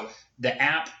 So the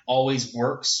app always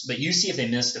works, but you see if they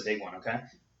missed a big one, okay?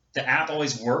 The app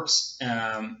always works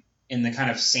in the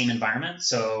kind of same environment.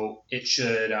 So it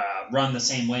should run the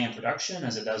same way in production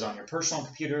as it does on your personal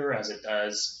computer, as it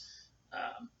does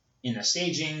in a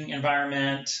staging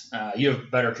environment. You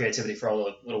have better creativity for all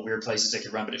the little weird places it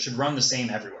could run, but it should run the same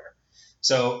everywhere.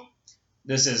 So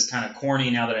this is kind of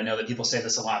corny now that I know that people say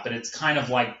this a lot, but it's kind of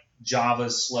like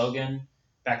Java's slogan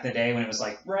back in the day when it was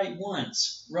like, write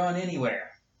once, run anywhere.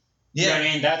 Yeah. You know what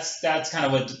I mean? That's kind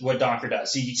of what Docker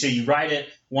does. So you write it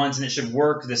once and it should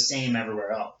work the same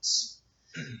everywhere else.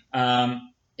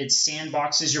 it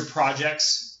sandboxes your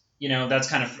projects. That's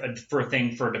kind of a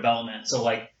thing for development. So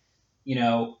like,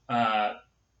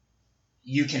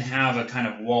 you can have a kind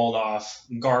of walled off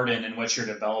garden in which you're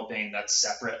developing that's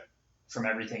separate from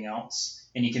everything else.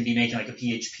 And you can be making like a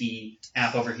PHP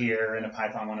app over here and a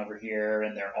Python one over here,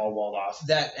 and they're all walled off.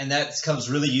 That comes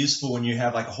really useful when you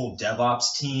have like a whole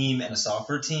DevOps team and a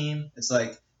software team. It's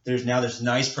like there's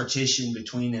nice partition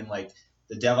between them. Like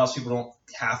the DevOps people don't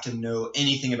have to know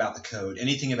anything about the code,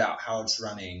 anything about how it's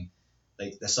running.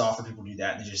 Like the software people do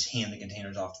that, and they just hand the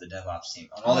containers off to the DevOps team.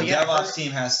 All the DevOps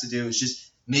team has to do is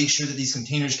just make sure that these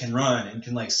containers can run and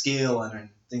can like scale and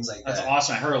things like that. That's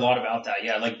awesome. I heard a lot about that.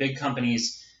 Yeah, like big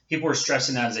companies. People were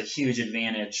stressing that as a huge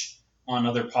advantage on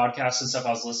other podcasts and stuff I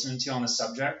was listening to on the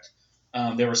subject.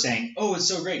 They were saying, "Oh, it's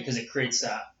so great because it creates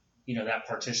that, that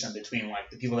partition between like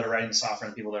the people that are writing the software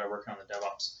and the people that are working on the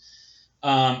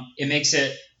DevOps." It makes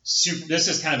it super. This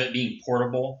is kind of it being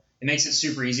portable. It makes it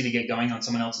super easy to get going on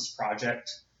someone else's project.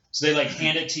 So they like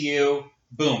hand it to you.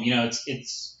 Boom.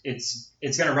 It's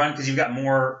going to run because you've got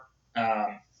more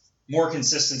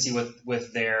consistency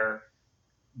with their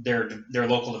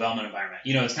local development environment.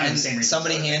 It's kind of the same reason.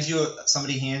 Somebody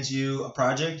hands you a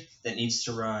project that needs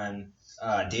to run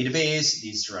database,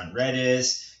 needs to run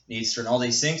Redis, needs to run all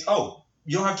these things. Oh,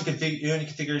 you don't have to configure any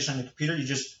configuration on your computer. You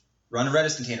just run a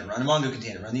Redis container, run a Mongo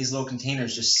container, run these little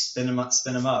containers, just spin them up.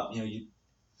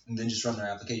 And then just run their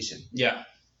application. Yeah.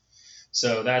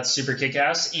 So that's super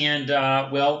kick-ass. And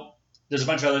there's a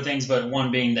bunch of other things, but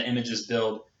one being the images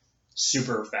build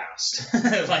super fast.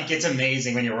 Like it's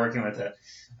amazing when you're working with it.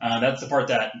 That's the part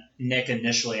that Nick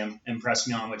initially impressed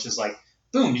me on, which is like,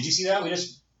 boom, did you see that? We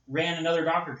just ran another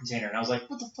Docker container. And I was like,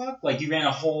 what the fuck? Like you ran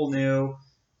a whole new,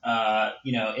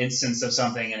 instance of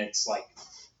something, and it's like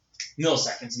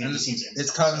milliseconds. I mean, it just seems instant.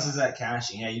 It's causes that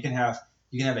caching. Yeah, you can have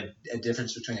a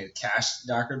difference between a cached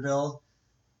Docker build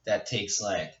that takes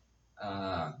like,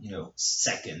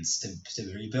 seconds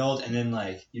to rebuild, and then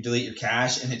like you delete your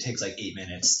cache and it takes like 8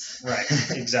 minutes. Right,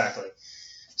 exactly.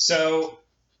 So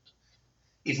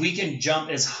if we can jump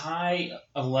as high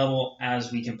a level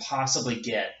as we can possibly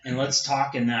get, and let's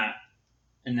talk in that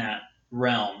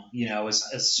realm, as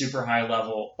a super high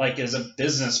level, like as a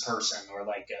business person or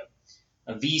like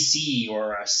a VC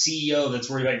or a CEO that's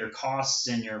worried about your costs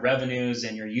and your revenues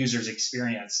and your users'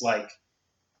 experience, like,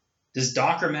 does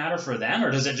Docker matter for them,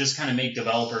 or does it just kind of make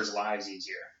developers' lives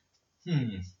easier?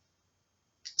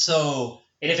 So,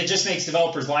 and if it just makes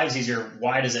developers' lives easier,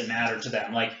 why does it matter to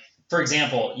them? Like, for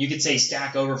example, you could say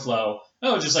Stack Overflow,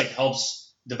 it just like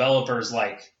helps developers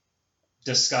like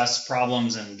discuss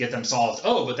problems and get them solved.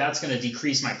 Oh, but that's going to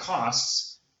decrease my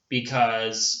costs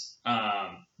because,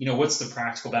 what's the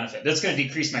practical benefit? That's going to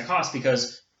decrease my costs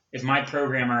because if my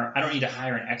programmer, I don't need to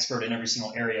hire an expert in every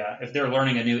single area. If they're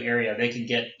learning a new area, they can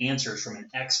get answers from an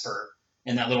expert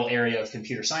in that little area of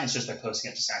computer science just by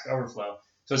posting it to Stack Overflow.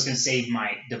 So it's going to save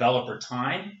my developer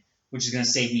time, which is going to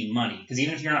save me money. Because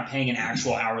even if you're not paying an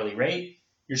actual hourly rate,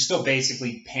 you're still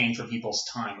basically paying for people's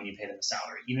time when you pay them a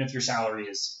salary. Even if your salary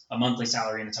is a monthly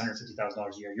salary and it's $150,000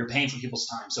 a year, you're paying for people's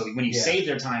time. So when you save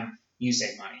their time, you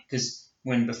save money. Because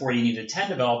before you needed 10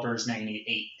 developers, now you need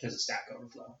 8 because of Stack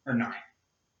Overflow, or 9.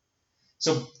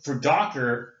 So for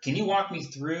Docker, can you walk me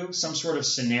through some sort of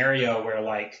scenario where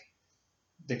like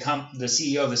the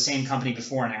CEO of the same company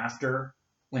before and after,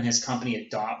 when his company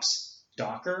adopts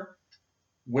Docker,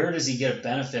 where does he get a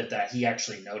benefit that he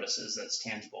actually notices that's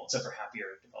tangible, except for happier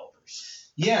developers?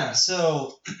 Yeah,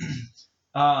 so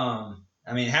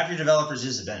happier developers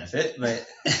is a benefit, but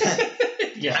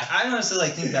yeah, I honestly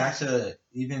like think back to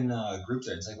even group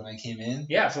threads, like when I came in.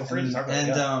 Yeah, feel free to talk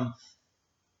about it.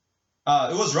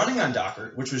 It was running on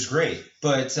Docker, which was great,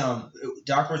 but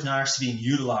Docker was not actually being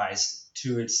utilized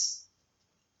to its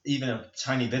even a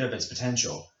tiny bit of its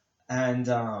potential, and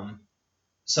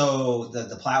so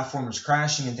the platform was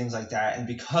crashing and things like that. And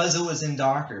because it was in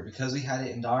Docker, because we had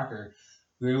it in Docker,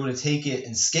 we were able to take it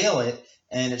and scale it,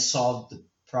 and it solved the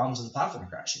problems of the platform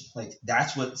crashing. Like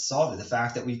that's what solved it. The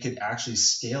fact that we could actually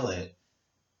scale it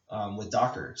with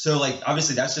Docker. So like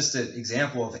obviously that's just an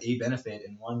example of a benefit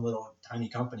in one little tiny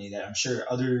company that I'm sure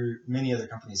many other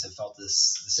companies have felt the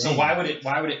same. So why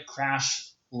would it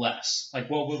crash less? Like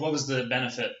what was the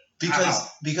benefit?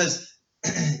 Because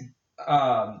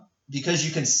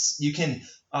you can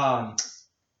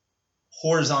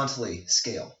horizontally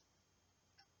scale.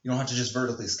 You don't have to just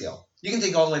vertically scale. You can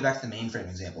take all the way back to the mainframe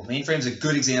example. Mainframe's a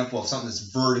good example of something that's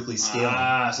vertically scaling.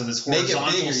 So this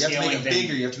horizontal scaling. You have to make it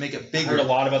bigger. You have to make it bigger. I heard a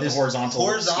lot about the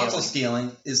horizontal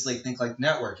scaling is like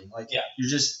networking. Like you're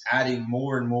just adding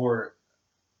more and more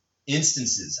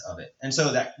instances of it. And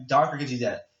so that Docker gives you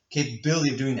that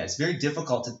capability of doing that. It's very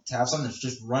difficult to have something that's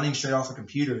just running straight off a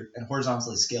computer and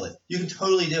horizontally scale it. You can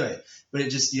totally do it, but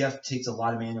you have to take a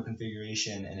lot of manual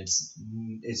configuration, and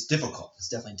it's difficult. It's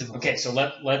definitely difficult. Okay, so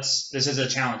let's this is a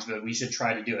challenge, but we should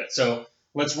try to do it. So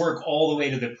let's work all the way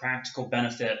to the practical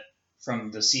benefit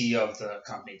from the CEO of the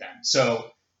company then. So,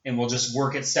 and we'll just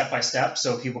work it step by step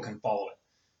so people can follow it.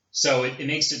 So it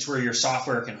makes it to where your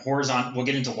software can we'll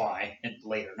get into why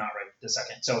later, not right this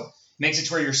second. So makes it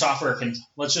to where your software can,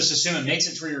 let's just assume it makes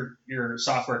it to where your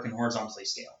software can horizontally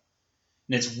scale.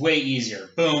 And it's way easier.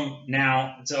 Boom,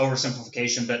 now it's an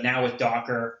oversimplification, but now with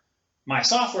Docker, my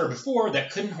software before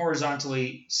that couldn't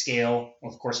horizontally scale,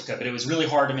 well, of course it could, but it was really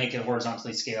hard to make it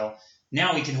horizontally scale.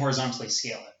 Now we can horizontally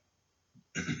scale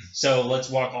it. So let's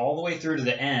walk all the way through to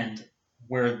the end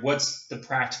where what's the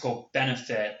practical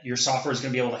benefit? Your software is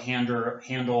going to be able to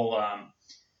handle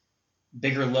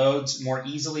bigger loads more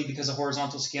easily because of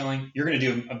horizontal scaling. You're going to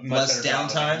do a much less better job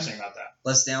of downtime. answering about that.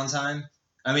 Less downtime.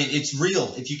 I mean, it's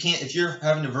real. If you're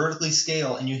having to vertically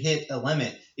scale and you hit a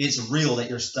limit, it's real that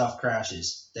your stuff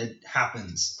crashes. That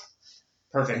happens.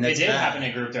 Perfect. It did happen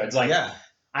at group threads. Like, yeah.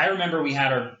 I remember we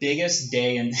had our biggest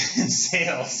day in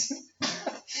sales.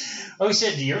 Oh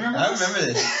shit! Do you remember? I remember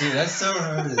this, dude. I so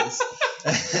remember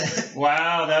this.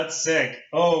 Wow, that's sick.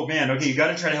 Oh man. Okay, you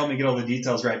got to try to help me get all the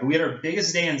details right. But we had our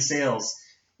biggest day in sales,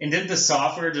 and didn't the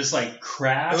software just like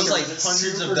crash? It was like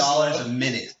hundreds of dollars a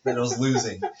minute that it was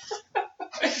losing.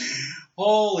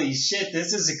 Holy shit!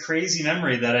 This is a crazy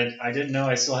memory that I didn't know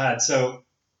I still had. So,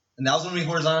 and that was when we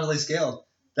horizontally scaled.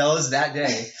 That was that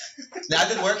day. Now, I've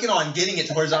been working on getting it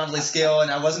to horizontally scale, and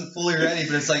I wasn't fully ready,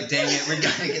 but it's like, dang it, we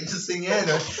got to get this thing in.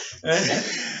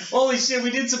 Holy shit, we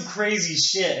did some crazy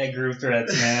shit at group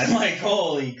threads, man. Like,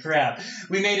 holy crap.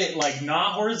 We made it, like,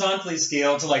 not horizontally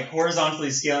scaled to, like,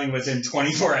 horizontally scaling within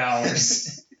 24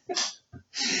 hours.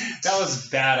 That was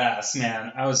badass,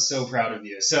 man. I was so proud of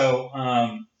you. So,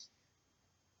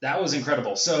 that was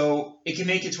incredible. So it can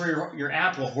make it to where your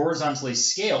app will horizontally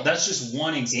scale. That's just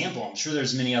one example. I'm sure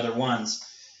there's many other ones.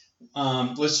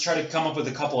 Let's try to come up with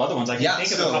a couple other ones. I can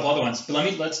think of a couple other ones, but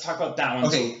let's talk about that one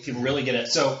so people really get it.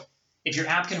 So if your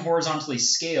app can horizontally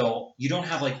scale, you don't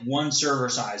have like one server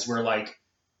size where like,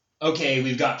 okay,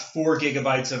 we've got 4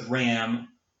 gigabytes of RAM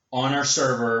on our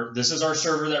server. This is our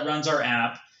server that runs our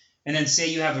app. And then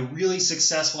say you have a really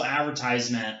successful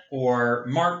advertisement or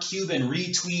Mark Cuban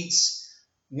retweets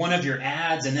one of your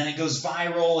ads and then it goes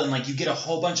viral and like you get a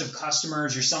whole bunch of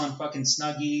customers, you're selling fucking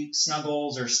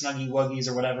Snuggles or Snuggy Wuggies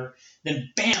or whatever, then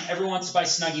bam, everyone wants to buy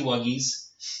Snuggy Wuggies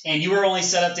and you were only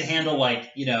set up to handle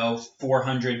like,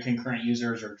 400 concurrent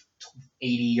users or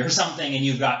 80 or something and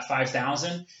you've got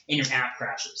 5,000 and your app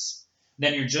crashes.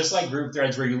 Then you're just like group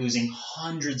threads where you're losing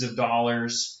hundreds of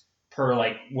dollars per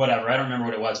like whatever. I don't remember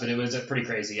what it was, but it was pretty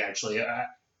crazy actually.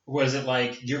 Was it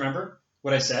like, do you remember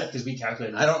what I said? Because we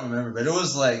calculated it. I don't remember, but it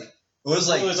was like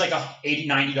 $80,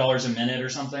 $90 a minute or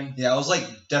something. Yeah, it was like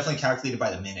definitely calculated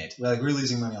by the minute. We're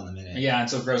losing money on the minute. Yeah, and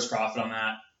so gross profit on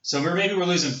that. So maybe we're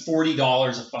losing $40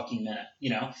 a fucking minute,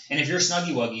 And if your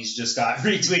Snuggy Wuggies just got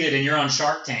retweeted and you're on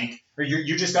Shark Tank, or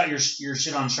you just got your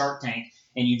shit on Shark Tank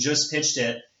and you just pitched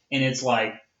it, and it's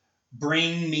like,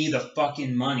 bring me the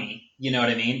fucking money, you know what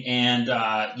I mean?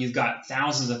 And you've got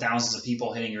thousands of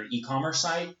people hitting your e-commerce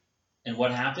site. And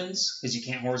what happens? Because you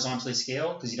can't horizontally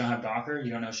scale, because you don't have Docker, you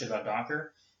don't know shit about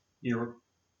Docker, your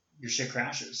shit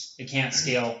crashes. It can't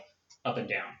scale up and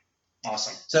down.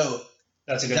 Awesome. So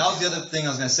that's a good. That was the other thing I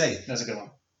was gonna say. That's a good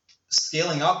one.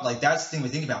 Scaling up, like that's the thing we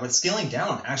think about, but scaling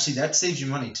down, actually, that saves you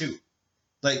money too.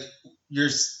 Like your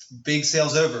big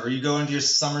sales over, or you go into your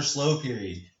summer slow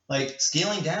period. Like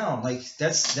scaling down, like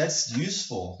that's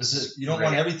useful. You don't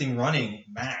want everything running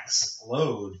max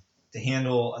load to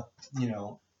handle,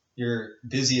 your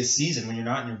busiest season when you're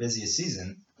not in your busiest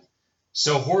season.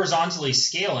 So horizontally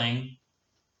scaling,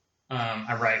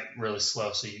 I write really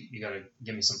slow, so you got to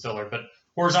give me some filler. But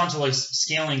horizontally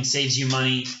scaling saves you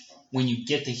money when you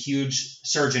get the huge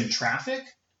surge in traffic,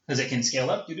 because it can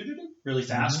scale up really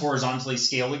fast. Mm-hmm. Horizontally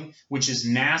scaling, which is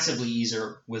massively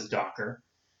easier with Docker.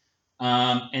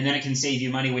 And then it can save you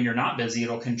money when you're not busy.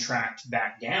 It'll contract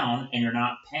back down, and you're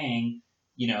not paying,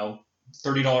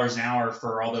 $30 an hour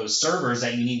for all those servers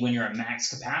that you need when you're at max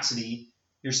capacity.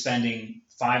 You're spending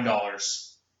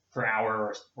 $5 per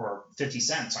hour or 50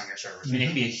 cents on your servers. I mean, it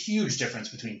can be a huge difference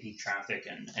between peak traffic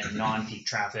and non-peak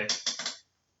traffic.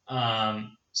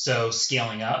 So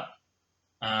scaling up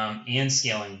and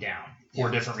scaling down for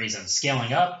different reasons.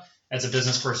 Scaling up, as a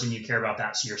business person, you care about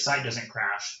that so your site doesn't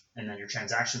crash and then your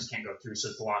transactions can't go through, so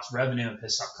it's lost revenue and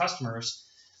pissed off customers.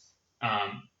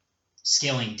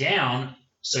 Scaling down,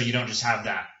 so you don't just have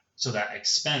that, so that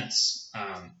expense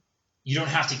you don't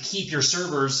have to keep your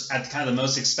servers at kind of the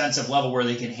most expensive level where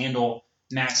they can handle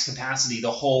max capacity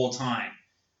the whole time.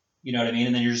 You know what I mean?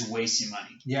 And then you're just wasting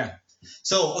money. Yeah.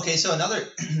 So another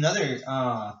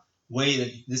way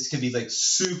that this could be like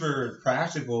super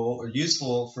practical or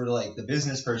useful for like the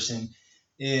business person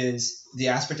is the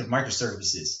aspect of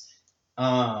microservices.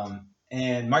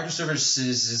 And microservices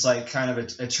is like kind of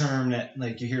a term that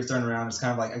like you hear thrown around. It's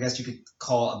kind of like, I guess you could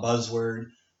call it a buzzword.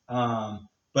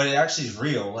 But it actually is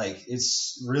real. Like,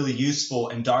 it's really useful,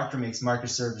 and Docker makes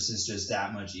microservices just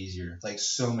that much easier, like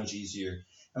so much easier.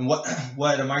 And what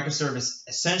a microservice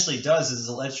essentially does is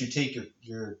it lets you take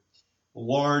your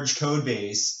large code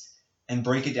base and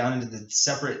break it down into the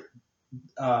separate,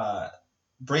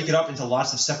 break it up into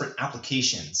lots of separate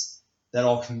applications that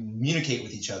all communicate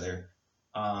with each other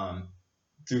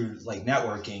through like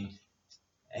networking.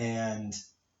 And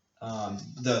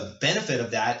the benefit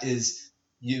of that is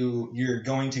you're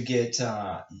going to get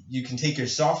you can take your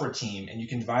software team and you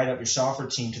can divide up your software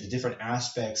team to the different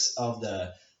aspects of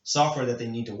the software that they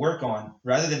need to work on,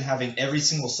 rather than having every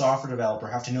single software developer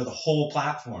have to know the whole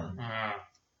platform.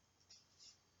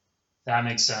 That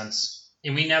makes sense.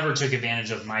 And we never took advantage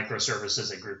of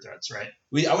microservices and group threads, right?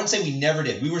 I wouldn't say we never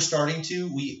did. We were starting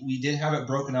to. We did have it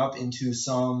broken up into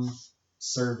some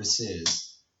services.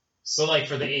 So like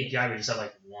for the API, we just have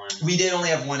like one. We did only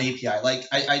have one API.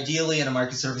 Like ideally in a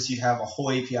microservice, you'd have a whole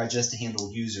API just to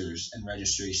handle users and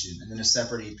registration, and then a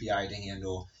separate API to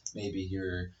handle maybe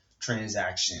your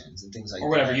transactions and things like that. Or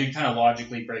whatever. You'd kind of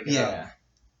logically break it up.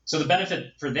 So the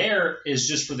benefit for there is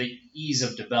just for the ease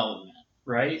of development,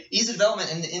 right? Ease of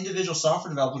development, and the individual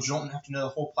software developers don't have to know the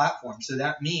whole platform. So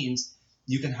that means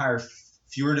you can hire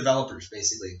fewer developers,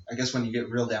 basically. I guess when you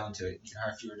get real down to it, you can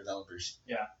hire fewer developers.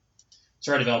 Yeah.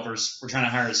 Sorry, developers. We're trying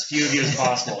to hire as few of you as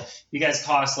possible. You guys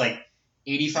cost like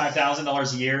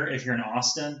 $85,000 a year if you're in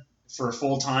Austin for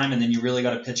full time, and then you really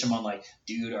got to pitch them on like,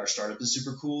 dude, our startup is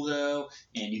super cool though,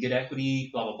 and you get equity,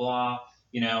 blah blah blah,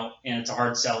 you know, and it's a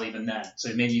hard sell even then.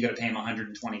 So maybe you got to pay them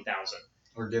 $120,000.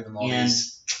 Or give them all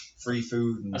these free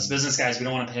food. And us business guys, we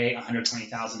don't want to pay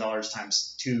 $120,000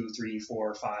 times 2, 3,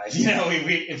 4, 5. You know,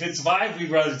 if it's 5,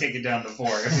 we'd rather take it down to 4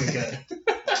 if we could.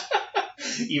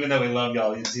 Even though we love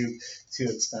y'all, it's too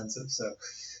expensive. So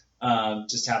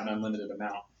just have an unlimited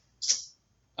amount.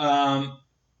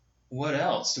 What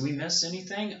else? Do we miss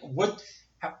anything?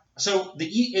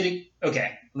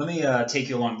 Okay, let me take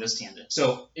you along this tangent.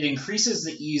 So it increases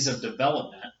the ease of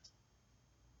development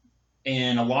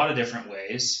in a lot of different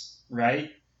ways,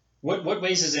 right? What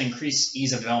ways does it increase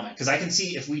ease of development? Because I can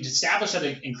see if we establish that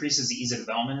it increases the ease of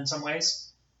development in some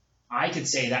ways, I could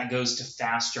say that goes to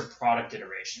faster product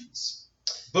iterations.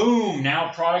 Boom!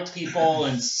 Now product people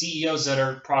and CEOs that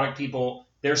are product people,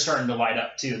 they're starting to light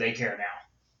up too. They care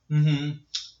now. Mm-hmm.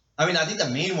 I mean, I think the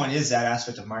main one is that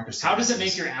aspect of microservices. How does it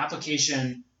make your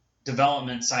application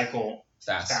development cycle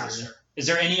faster? Is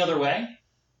there any other way?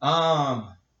 Maybe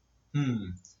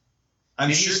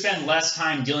you spend less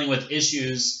time dealing with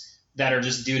issues that are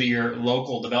just due to your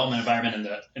local development environment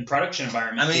and production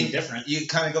environment being different. You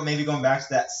kind of going back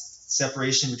to that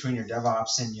separation between your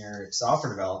DevOps and your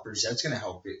software developers. That's going to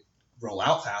help it roll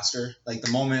out faster. Like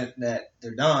the moment that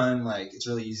they're done, like it's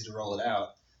really easy to roll it out.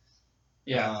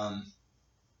 Yeah.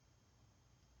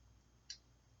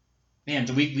 Man,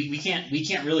 we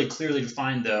can't really clearly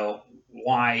define though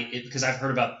why it, because I've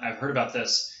heard about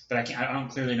this, but I don't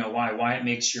clearly know why it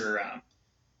makes you're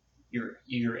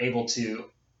able to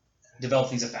develop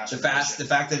things at faster. The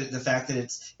fact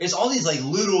that it's all these like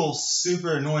little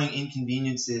super annoying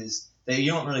inconveniences that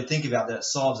you don't really think about that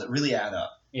solves that really add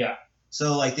up. Yeah.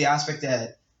 So like the aspect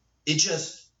that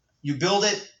you build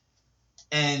it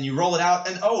and you roll it out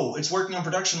and it's working on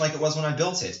production like it was when I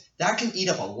built it. That can eat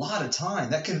up a lot of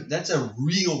time. That's a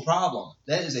real problem.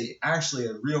 That is actually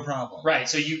a real problem. Right.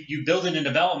 So you build it in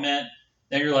development.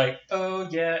 Then you're like, oh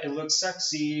yeah, it looks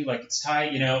sexy, like it's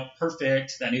tight,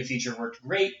 perfect. That new feature worked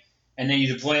great. And then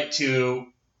you deploy it to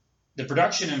the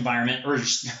production environment, or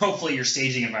hopefully your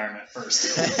staging environment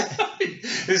first.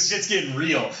 This shit's getting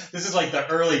real. This is like the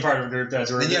early part of group threads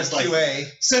where it's like QA.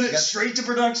 Send it straight to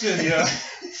production.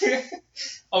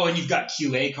 Oh, and you've got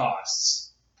QA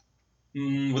costs.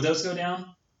 Would those go down?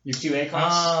 Your QA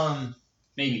costs?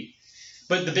 Maybe.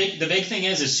 But the big thing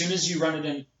is, as soon as you run it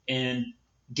in and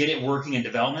get it working in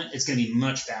development, it's going to be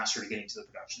much faster to get into the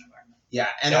production environment. Yeah,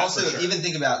 and also even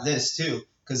think about this too,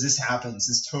 because this happens.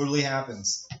 This totally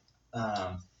happens.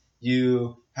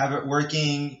 You have it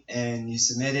working and you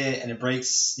submit it, and it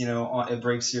breaks. It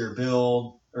breaks your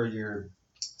build or your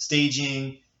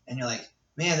staging, and you're like,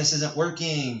 man, this isn't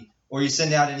working. Or you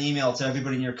send out an email to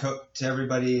everybody in your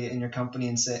company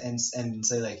and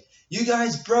say like, you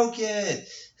guys broke it.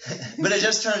 But it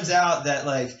just turns out that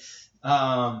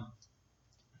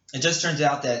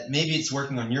maybe it's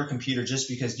working on your computer just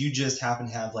because you just happen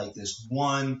to have like this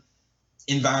one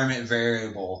environment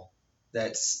variable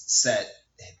that's set,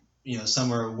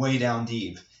 somewhere way down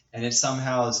deep, and it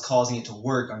somehow is causing it to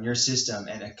work on your system,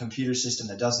 and a computer system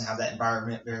that doesn't have that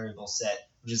environment variable set,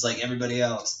 which is like everybody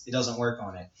else, it doesn't work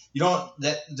on it.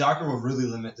 That Docker will really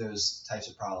limit those types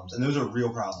of problems, and those are real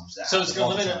problems. So it's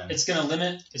going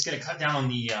to cut down on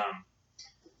the.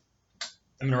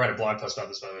 I'm going to write a blog post about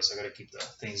this, by the way, so I got to keep the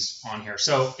things on here.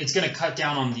 So it's going to cut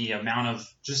down on the amount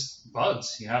of just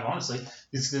bugs you have, honestly.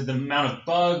 It's the amount of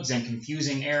bugs and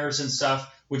confusing errors and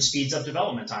stuff, which speeds up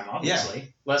development time, obviously. Yeah.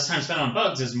 Less time spent on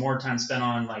bugs is more time spent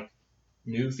on, like,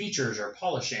 new features or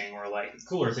polishing or, like,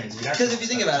 cooler things. Because if you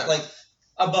think about it, like,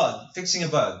 a bug, fixing a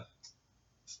bug,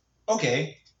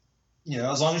 okay,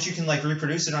 as long as you can like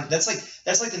reproduce it that's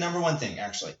like the number one thing,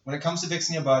 actually. When it comes to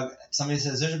fixing a bug, somebody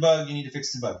says there's a bug, you need to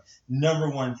fix the bug. Number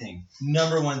one thing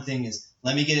is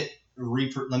let me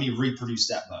reproduce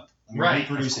that bug.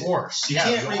 Reproduce of course. You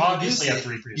can't obviously have to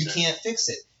reproduce it. You can't fix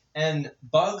it. And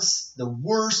bugs, the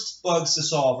worst bugs to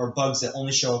solve are bugs that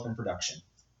only show up in production.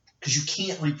 Because you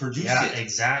can't reproduce it. Yeah,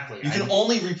 exactly. You can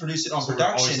only reproduce it on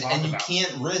production, and you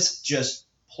can't risk just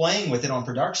playing with it on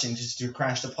production just to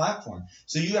crash the platform.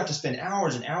 So you have to spend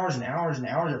hours and hours and hours and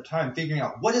hours of time figuring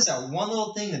out what is that one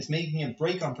little thing that's making it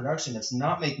break on production that's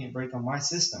not making it break on my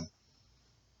system.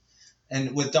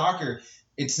 And with Docker,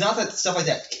 it's not that stuff like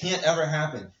that can't ever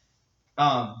happen,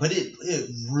 but it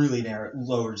really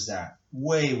lowers that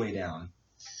way, way down.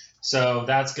 So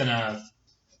that's gonna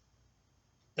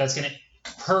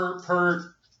per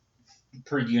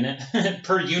unit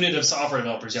per unit of software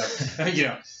developers,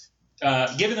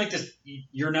 given like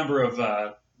your number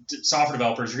of software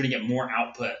developers, you're going to get more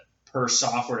output per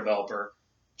software developer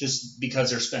just because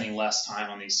they're spending less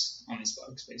time on these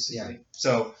bugs, basically. Yeah.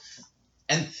 So,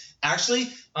 and actually,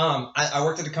 I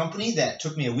worked at a company that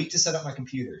took me a week to set up my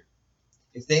computer.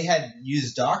 If they had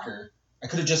used Docker, I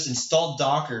could have just installed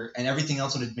Docker and everything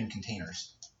else would have been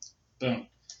containers. Boom.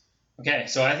 Okay,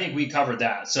 so I think we covered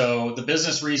that. So the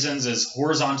business reasons is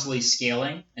horizontally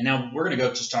scaling. And now we're going to go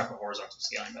just talk about horizontal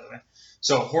scaling, by the way.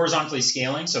 So horizontally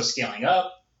scaling, so scaling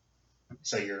up,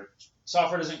 so your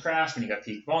software doesn't crash when you got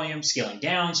peak volume. Scaling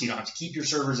down, so you don't have to keep your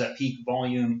servers at peak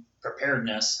volume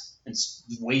preparedness and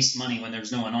waste money when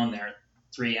there's no one on there at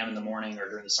 3 a.m. in the morning or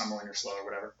during the summer when you're slow or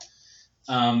whatever.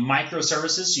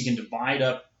 Microservices, so you can divide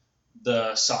up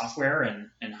the software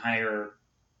and hire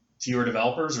fewer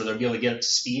developers, or they'll be able to get up to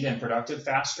speed and productive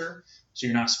faster, so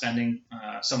you're not spending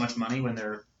so much money when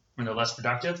they're less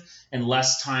productive, and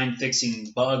less time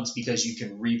fixing bugs because you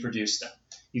can reproduce them.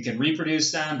 You can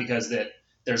reproduce them because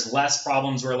there's less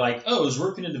problems where like, oh, it was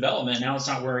working in development, now it's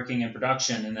not working in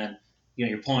production, and then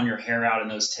you're pulling your hair out and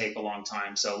those take a long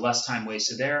time. So less time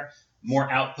wasted there, more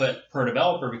output per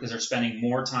developer because they're spending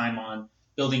more time on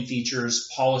building features,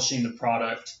 polishing the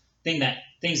product,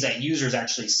 things that users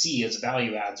actually see as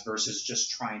value adds versus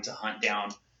just trying to hunt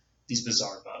down these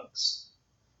bizarre bugs.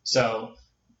 So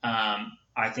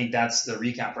I think that's the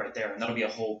recap right there, and that'll be a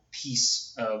whole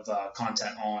piece of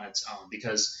content all on its own,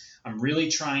 because I'm really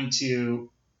trying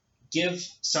to give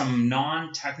some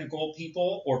non-technical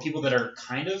people, or people that are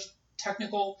kind of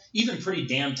technical, even pretty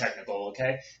damn technical,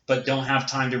 okay, but don't have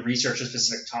time to research a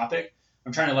specific topic.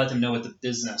 I'm trying to let them know what the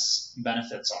business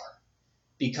benefits are.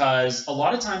 Because a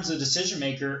lot of times the decision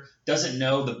maker doesn't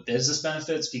know the business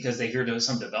benefits because they hear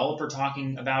some developer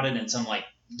talking about it in some like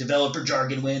developer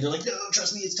jargon way. They're like, no,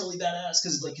 trust me, it's totally badass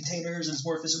because it's like containers and it's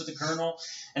more efficient with the kernel.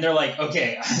 And they're like,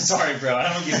 okay, sorry, bro,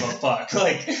 I don't give a fuck.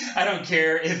 Like, I don't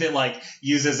care if it like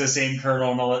uses the same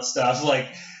kernel and all that stuff. Like,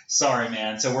 sorry,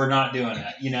 man. So we're not doing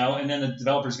it, And then the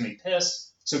developer's gonna be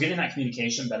pissed. So getting that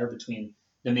communication better between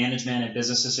the management and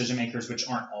business decision makers, which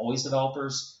aren't always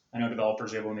developers. I know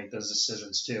developers are able to make those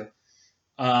decisions too.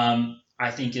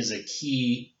 I think is a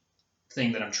key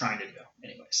thing that I'm trying to do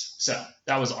anyways. So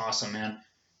that was awesome, man.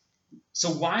 So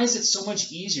why is it so much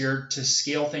easier to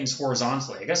scale things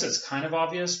horizontally? I guess it's kind of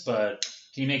obvious, but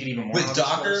can you make it even more obvious? With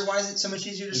Docker, why is it so much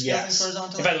easier to scale things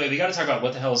horizontally? And by the way, we got to talk about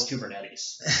what the hell is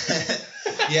Kubernetes.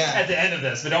 Yeah. At the end of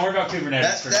this, but don't worry about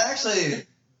Kubernetes. That actually...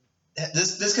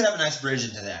 This could have a nice bridge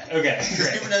into that. Okay, because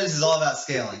Kubernetes is all about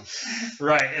scaling.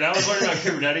 Right, and I was learning about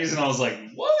Kubernetes, and I was like,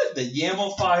 what? The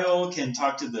YAML file can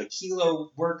talk to the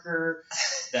Kilo worker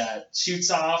that shoots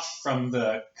off from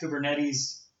the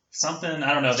Kubernetes something.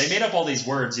 I don't know. They made up all these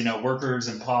words, workers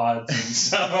and pods and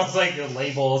stuff. I was like,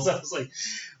 labels. I was like,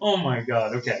 oh my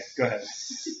God. Okay, go ahead.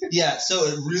 Yeah, so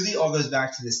it really all goes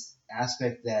back to this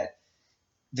aspect that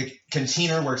the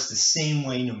container works the same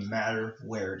way no matter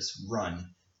where it's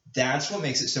run. That's what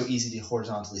makes it so easy to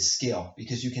horizontally scale,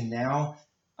 because you can now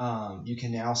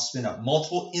spin up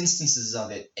multiple instances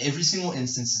of it. Every single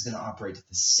instance is going to operate the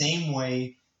same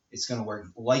way. It's going to work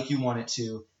like you want it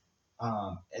to,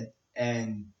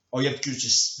 and all you have to do is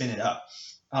just spin it up.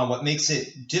 What makes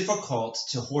it difficult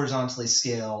to horizontally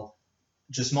scale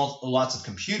just lots of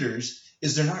computers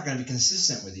is they're not going to be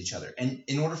consistent with each other. And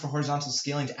in order for horizontal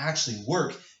scaling to actually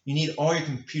work, you need all your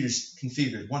computers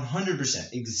configured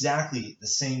 100% exactly the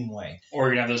same way. Or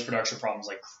you're going to have those production problems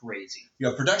like crazy. You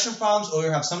have production problems, or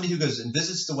you have somebody who goes and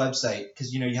visits the website,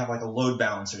 because you have like a load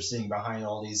balancer sitting behind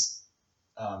all these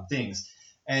things.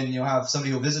 And you'll have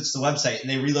somebody who visits the website and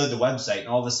they reload the website, and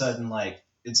all of a sudden, like,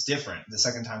 it's different the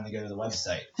second time they go to the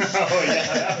website. Oh,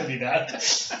 yeah, that would be bad.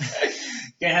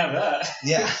 Can't have that.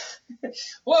 Yeah.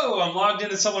 Whoa, I'm logged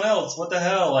into someone else. What the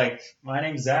hell? Like, my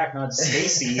name's Zach, not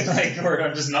Stacy. Like, or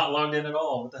I'm just not logged in at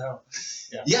all. What the hell?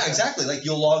 Yeah, exactly. Like,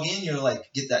 you'll log in, you'll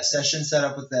like get that session set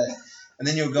up with that, and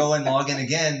then you'll go and log in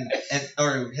again,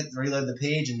 or hit reload the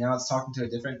page, and now it's talking to a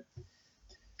different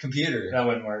computer. That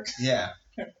wouldn't work. Yeah.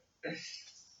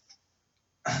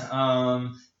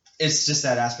 It's just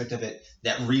that aspect of it,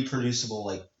 that reproducible,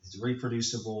 like, it's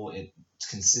reproducible, it's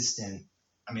consistent.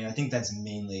 I mean, I think that's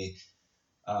mainly,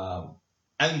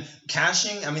 and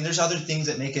caching, I mean, there's other things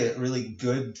that make it really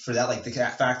good for that, like the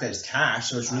fact that it's cached,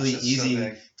 so it's really easy.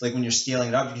 So like when you're scaling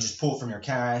it up, you can just pull it from your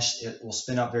cache, it will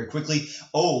spin up very quickly.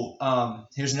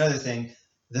 Here's another thing.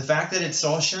 The fact that it's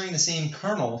all sharing the same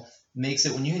kernel makes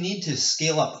it, when you need to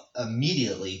scale up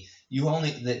immediately,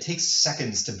 that takes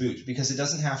seconds to boot, because it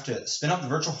doesn't have to spin up the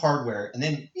virtual hardware, and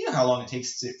then you know how long it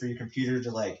takes for your computer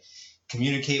to like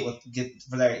communicate with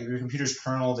your computer's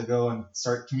kernel to go and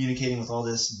start communicating with all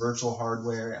this virtual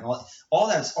hardware, and all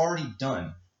that's already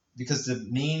done, because the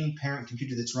main parent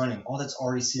computer that's running, all that's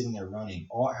already sitting there running,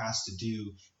 all it has to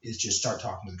do is just start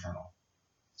talking to the kernel.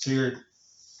 So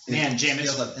Jim,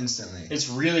 scaled up instantly. It's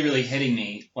really, really hitting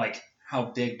me like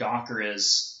how big Docker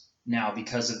is now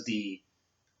because of the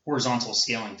horizontal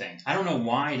scaling thing. I don't know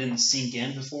why it didn't sink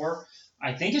in before.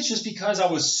 I think it's just because I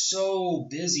was so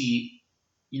busy,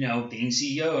 being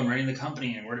CEO and running the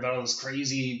company and worried about all this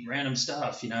crazy random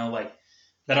stuff, like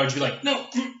that I would just be like, no,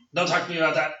 don't talk to me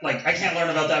about that. Like, I can't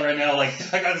learn about that right now. Like,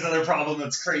 I got this other problem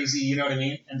that's crazy. You know what I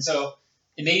mean? And so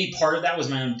maybe part of that was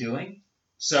my own doing.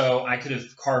 So I could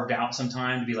have carved out some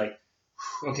time to be like,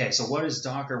 okay, so what is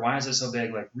Docker? Why is it so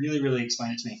big? Like, really, really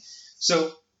explain it to me.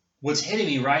 So what's hitting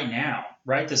me right now,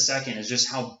 right this second, is just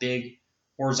how big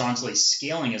horizontally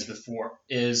scaling is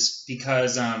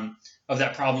because of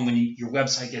that problem when your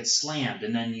website gets slammed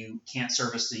and then you can't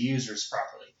service the users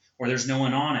properly, or there's no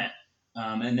one on it,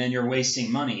 and then you're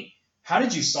wasting money. How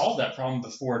did you solve that problem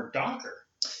before Docker?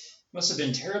 Must have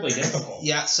been terribly difficult.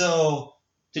 Yeah, so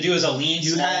to do as a lean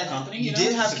small company. You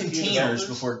did have containers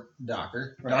before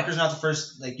Docker. Right. Docker's not the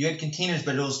first. Like, you had containers,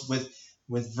 but it was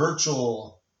with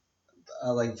virtual.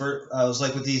 It was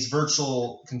like with these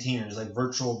virtual containers, like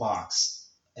VirtualBox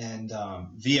and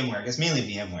VMware. I guess mainly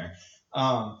VMware.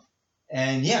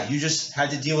 And yeah, you just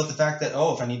had to deal with the fact that,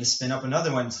 if I need to spin up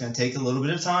another one, it's going to take a little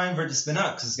bit of time for it to spin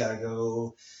up, because it's got to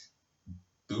go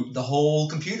boot the whole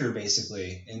computer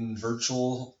basly in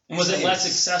virtual. And was it less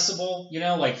accessible?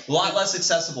 Like a lot less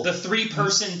accessible. The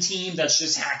 3-person team that's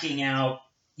just hacking out,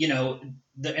 in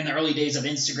the early days of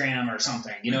Instagram or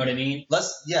something. You know what I mean?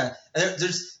 Yeah. And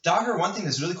there's Docker. One thing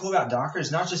that's really cool about Docker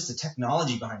is not just the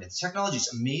technology behind it. The technology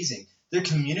is amazing. Their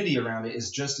community around it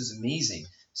is just as amazing.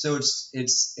 So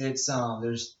there's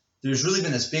really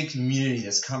been this big community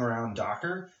that's come around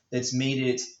Docker that's made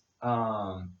it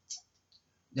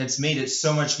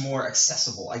so much more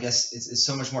accessible. I guess it's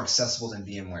so much more accessible than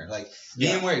VMware. Like,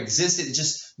 VMware existed, it's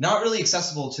just not really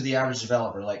accessible to the average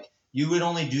developer. Like, you would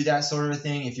only do that sort of a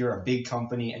thing if you're a big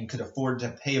company and could afford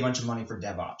to pay a bunch of money for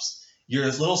DevOps. Your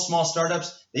little small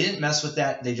startups, they didn't mess with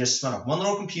that. They just spun up one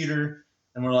little computer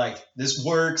and were like, this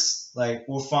works. Like,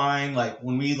 we're fine. Like,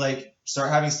 when we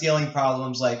start having scaling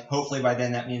problems, like, hopefully by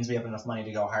then that means we have enough money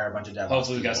to go hire a bunch of DevOps.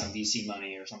 Hopefully we got some VC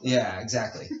money or something. Yeah,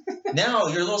 exactly. Now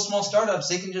your little small startups,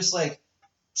 they can just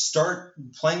start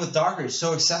playing with Docker. It's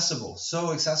so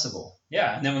accessible.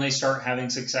 Yeah, and then when they start having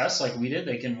success like we did,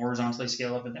 they can horizontally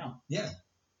scale up and down. Yeah.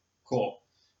 Cool.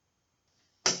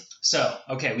 So,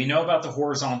 okay, we know about the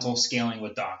horizontal scaling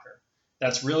with Docker.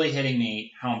 That's really hitting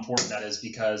me how important that is,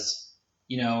 because,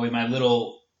 in my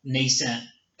little nascent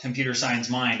computer science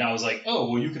mind, I was like, oh,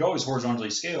 well, you could always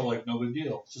horizontally scale, like, no big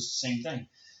deal. It's just the same thing.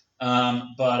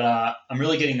 But I'm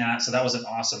really getting that, so that was an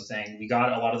awesome thing. We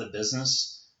got a lot of the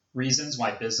business reasons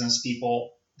why business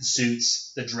people,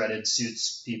 suits, the dreaded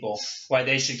suits people, why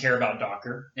they should care about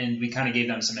Docker. And we kind of gave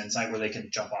them some insight where they can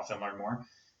jump off and learn more.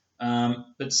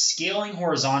 But scaling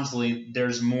horizontally,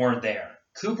 there's more there.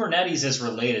 Kubernetes is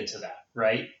related to that,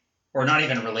 right? Or not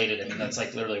even related. I mean, that's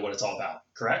like literally what it's all about,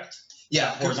 correct?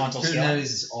 Yeah, Horizontal Kubernetes scaling.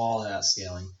 is all about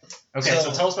scaling. Okay,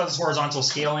 so tell us about this horizontal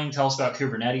scaling. Tell us about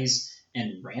Kubernetes.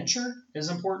 And Rancher is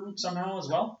important somehow as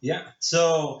well? Yeah.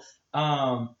 So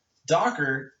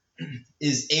Docker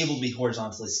is able to be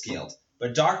horizontally scaled.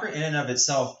 But Docker in and of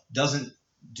itself doesn't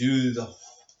do the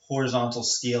horizontal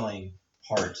scaling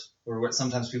part, or what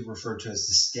sometimes people refer to as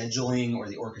the scheduling or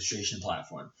the orchestration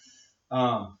platform.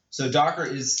 So Docker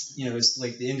is, it's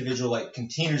like the individual like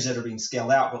containers that are being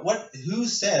scaled out. But who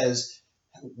says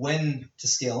when to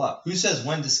scale up? Who says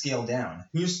when to scale down?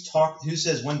 Who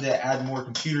says when to add more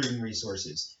computing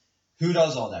resources? Who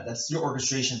does all that? That's your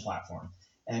orchestration platform,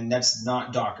 and that's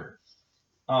not Docker.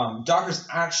 Docker's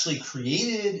actually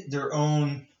created their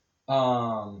own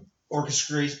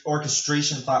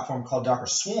orchestration platform called Docker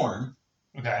Swarm.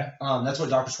 Okay. That's what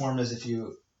Docker Swarm is, if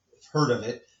you've heard of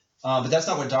it. But that's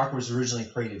not what Docker was originally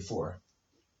created for.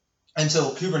 And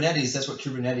so Kubernetes, that's what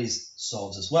Kubernetes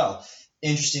solves as well.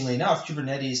 Interestingly enough,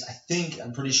 Kubernetes,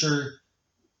 I'm pretty sure,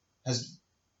 has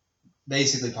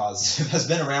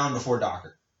been around before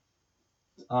Docker.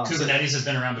 Kubernetes has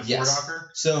been around before yes.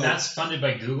 Docker? So and that's funded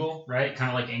by Google, right?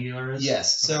 Kind of like Angular is?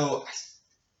 Yes. So I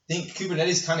think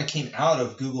Kubernetes kind of came out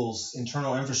of Google's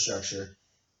internal infrastructure.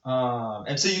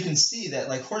 And so you can see that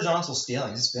like horizontal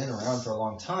scaling has been around for a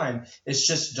long time. It's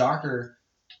just Docker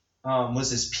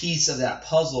was this piece of that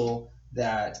puzzle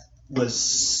that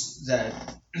because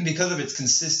of its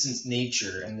consistent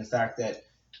nature and the fact that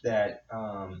it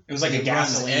was like a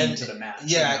gasoline to the match.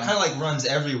 Yeah, it kind of like runs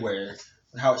everywhere.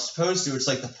 How it's supposed to. It's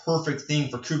like the perfect thing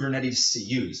for Kubernetes to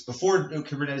use. Before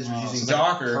Kubernetes was using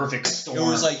Docker, perfect storm. It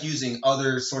was like using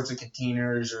other sorts of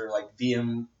containers or like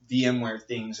VMware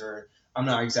things, or I'm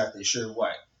not exactly sure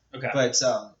what. Okay. But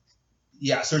so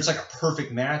it's like a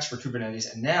perfect match for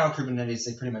Kubernetes. And now Kubernetes,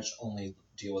 they pretty much only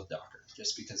deal with Docker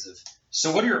just because of.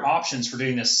 So what are your options for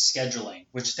doing this scheduling?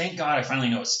 Which thank God I finally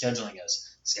know what scheduling is.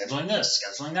 Scheduling this,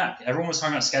 scheduling that. Everyone was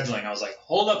talking about scheduling. I was like,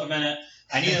 hold up a minute.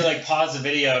 I need to like pause the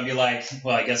video and be like,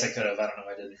 well, I guess I could have. I don't know.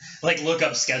 I didn't. Like look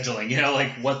up scheduling.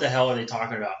 Like what the hell are they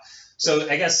talking about? So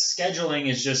I guess scheduling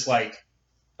is just like,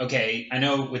 okay, I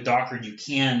know with Docker you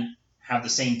can have the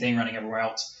same thing running everywhere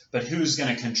else, but who's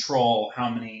going to control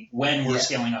when we're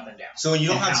scaling up and down? So when you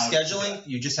don't have scheduling,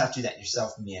 you just have to do that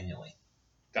yourself manually.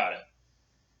 Got it.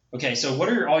 Okay, so what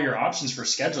are all your options for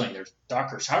scheduling? There's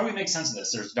Docker. How do we make sense of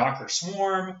this? There's Docker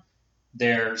Swarm.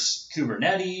 There's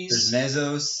Kubernetes. There's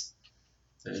Mesos.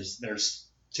 There's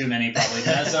too many probably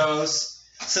Mesos.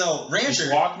 So Rancher.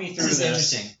 Just walk me through this.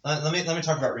 Interesting. Let me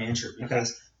talk about Rancher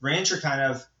because Rancher kind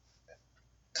of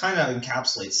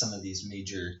encapsulates some of these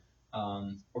major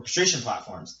orchestration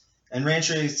platforms. And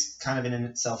Rancher is kind of in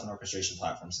itself an orchestration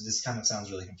platform. So this kind of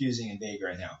sounds really confusing and vague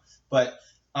right now. But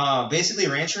basically,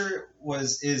 Rancher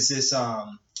is this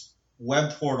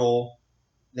web portal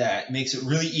that makes it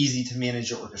really easy to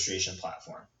manage your orchestration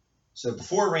platform. So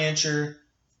before Rancher,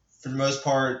 for the most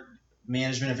part,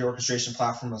 management of your orchestration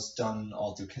platform was done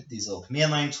all through these little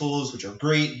command line tools, which are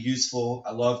great, useful.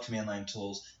 I love command line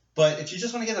tools. But if you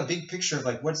just want to get a big picture of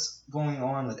like what's going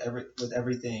on with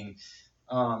everything,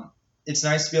 it's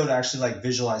nice to be able to actually like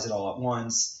visualize it all at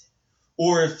once.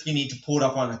 Or if you need to pull it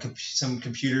up on some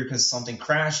computer because something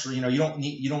crashed, or you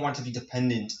don't want to be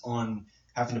dependent on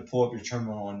having to pull up your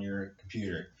terminal on your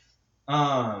computer.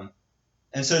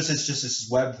 And so it's just this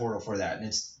web portal for that, and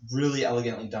it's really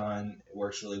elegantly done. It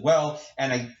works really well,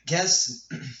 and I guess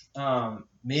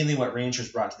mainly what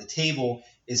Rancher's brought to the table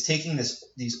is taking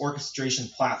these orchestration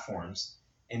platforms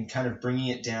and kind of bringing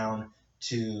it down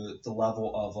to the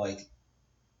level of like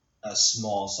a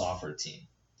small software team,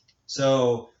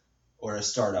 or a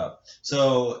startup.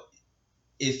 So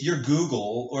if you're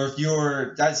Google, or if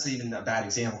you're, that's even a bad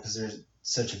example because they're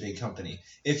such a big company.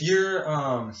 If you're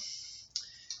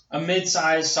a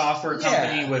mid-sized software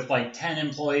company with like 10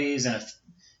 employees and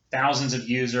thousands of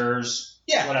users,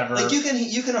 whatever. Like you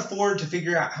can afford to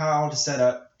figure out how to set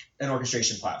up an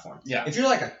orchestration platform. Yeah. If you're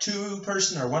like a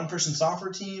 2-person or 1-person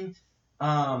software team,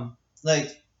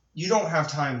 like you don't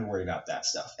have time to worry about that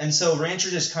stuff. And so Rancher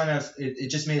just it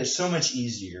just made it so much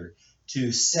easier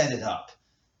to set it up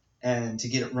and to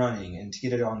get it running and to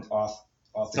get it off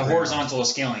the ground. Horizontal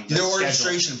scaling. The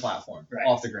orchestration platform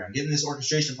off the ground. Getting this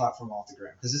orchestration platform off the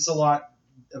ground because it's a lot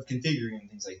of configuring and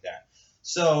things like that.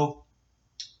 So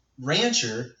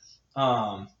Rancher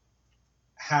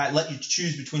let you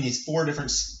choose between these 4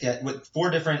 different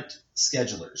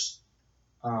schedulers.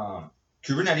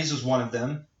 Kubernetes was one of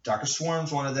them. Docker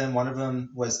Swarm's one of them. One of them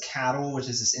was Cattle, which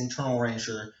is this internal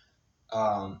Rancher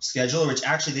scheduler, which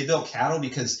actually they built Cattle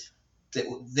because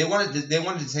they wanted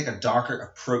to take a Docker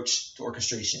approach to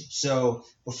orchestration. So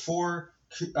before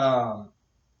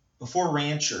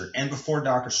Rancher and before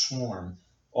Docker Swarm,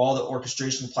 all the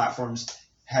orchestration platforms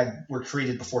were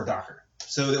created before Docker.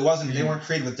 So it wasn't they weren't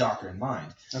created with Docker in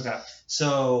mind. Okay.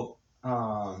 So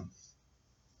I'll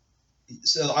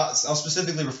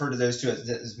specifically refer to those two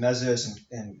as Mesos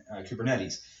and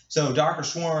Kubernetes. So Docker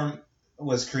Swarm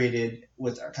was created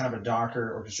with kind of a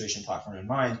Docker orchestration platform in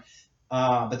mind,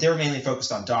 but they were mainly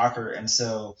focused on Docker. And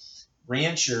so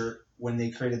Rancher, when they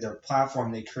created their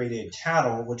platform, they created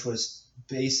Cattle, which was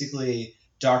basically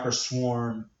Docker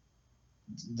Swarm,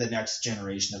 the next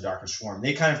generation of Docker Swarm.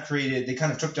 They kind of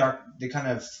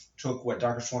took what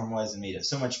Docker Swarm was and made it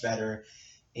so much better,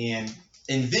 and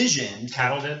envisioned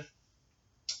Cattle did.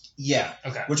 Yeah.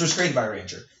 Okay. Which was created by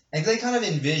Rancher, and they kind of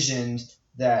envisioned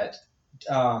that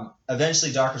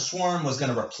eventually Docker Swarm was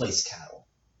going to replace Cattle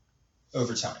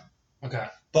over time. Okay.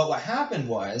 But what happened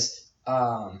was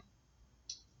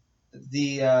the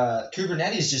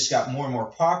Kubernetes just got more and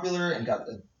more popular and got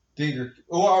a bigger.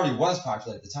 Well, it already was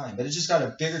popular at the time, but it just got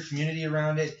a bigger community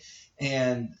around it,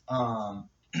 and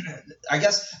I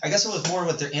guess it was more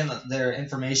with their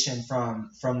information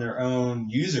from their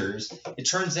own users. It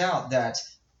turns out that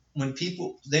when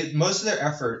most of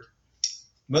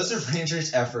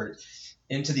Rancher's effort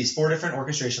into these 4 different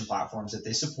orchestration platforms that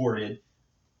they supported,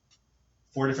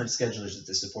 4 different schedulers that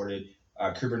they supported,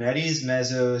 Kubernetes,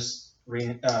 Mesos,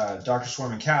 Docker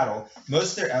Swarm, and Cattle,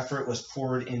 most of their effort was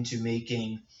poured into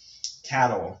making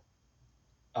Cattle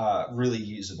really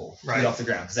usable, get off the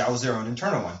ground, because that was their own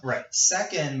internal one. Right.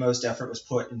 Second, most effort was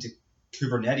put into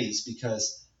Kubernetes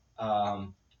because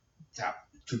Kubernetes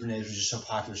was just so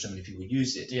popular, so many people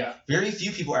used it. Yeah. Very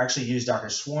few people actually use Docker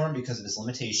Swarm because of its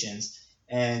limitations,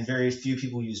 and very few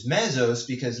people use Mesos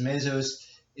because Mesos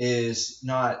is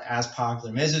not as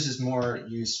popular. Mesos is more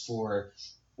used for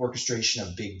orchestration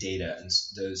of big data and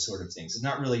those sort of things. It's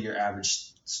not really your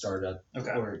average startup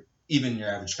or even your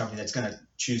average company that's going to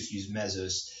choose to use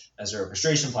Mesos as their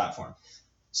orchestration platform.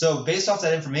 So based off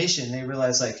that information, they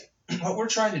realized all we're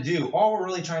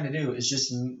really trying to do is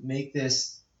just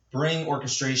bring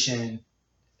orchestration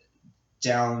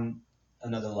down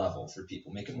another level for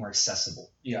people, make it more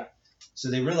accessible. Yeah. So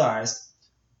they realized,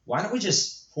 why don't we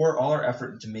just pour all our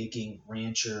effort into making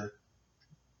Rancher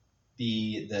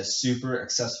be the super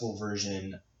accessible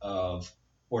version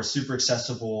or super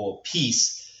accessible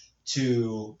piece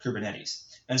to Kubernetes.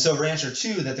 And so Rancher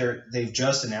 2 that they've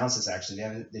just announced this, actually,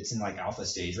 it's in alpha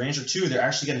stage. Rancher 2, they're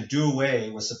actually going to do away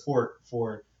with support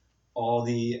for all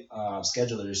the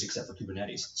schedulers except for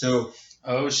Kubernetes. So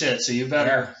oh shit! So you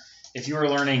better, if you were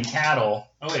learning Cattle.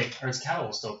 Oh wait, or Cattle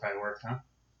will still probably work, huh?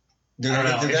 They're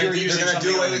going to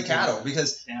do away with Cattle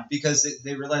because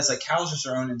they realize Cattle's just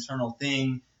their own internal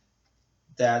thing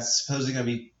that's supposedly going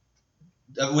to be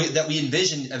that we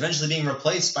envision eventually being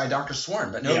replaced by Docker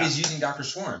Swarm, but nobody's using Docker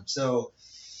Swarm. So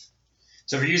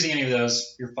if you're using any of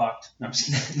those, you're fucked. No, I'm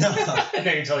just kidding. No,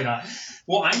 you're totally not.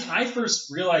 Well, I first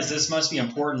realized this must be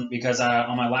important because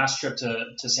on my last trip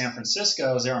to San Francisco,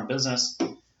 I was there on business.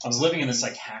 I was living in this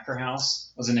like hacker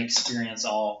house. It was an experience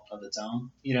all of its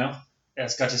own, you know. I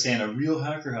got to stay in a real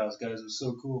hacker house, guys. It was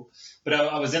so cool. But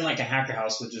I was in like a hacker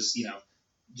house with just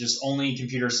only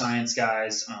computer science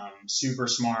guys, super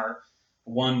smart.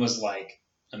 One was like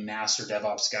a master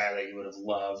DevOps guy that you would have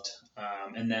loved.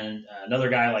 And then another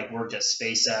guy like worked at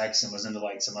SpaceX and was into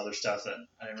like some other stuff that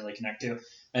I didn't really connect to.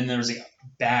 And there was a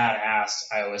badass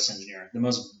iOS engineer, the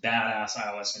most badass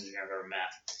iOS engineer I've ever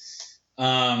met.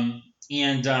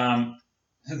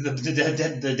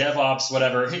 The DevOps,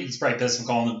 whatever, he's probably pissed from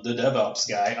calling him the DevOps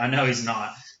guy. I know he's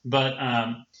not. But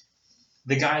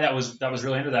the guy that was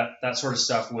really into that sort of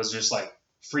stuff was just like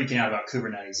freaking out about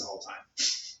Kubernetes the whole time.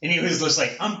 And he was just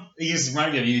like, he was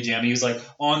reminding me of you, Jam. He was like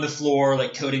on the floor,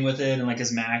 like coding with it and like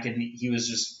his Mac, and he was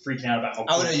just freaking out about how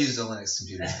cool. I would have used a Linux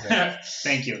computer.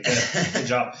 Thank you. Good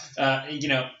job.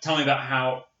 Tell me about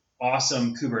how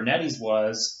awesome Kubernetes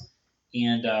was,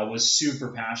 and was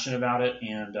super passionate about it.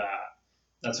 And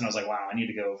that's when I was like, wow, I need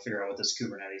to go figure out what this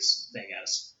Kubernetes thing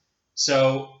is.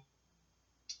 So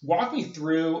walk me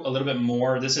through a little bit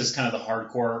more. This is kind of the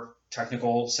hardcore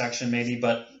technical section maybe,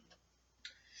 but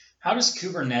how does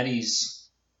Kubernetes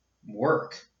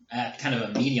work at kind of a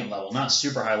medium level, not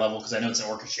super high level, because I know it's an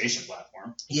orchestration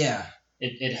platform. Yeah.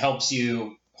 It helps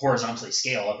you horizontally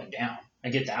scale up and down. I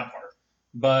get that part.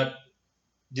 But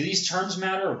do these terms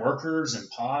matter? Workers and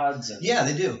pods? Yeah,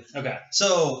 they do. Okay.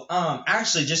 So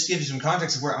actually, just to give you some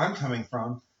context of where I'm coming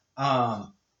from,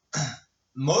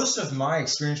 most of my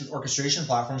experience with orchestration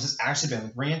platforms has actually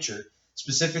been Rancher,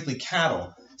 specifically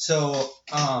cattle. So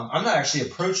I'm not actually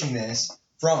approaching this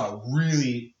from a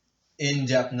really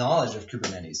in-depth knowledge of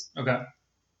Kubernetes. Okay.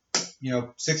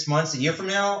 6 months, a year from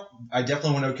now, I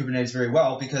definitely want to know Kubernetes very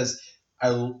well because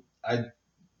I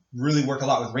really work a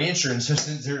lot with Rancher, and so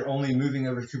since they're only moving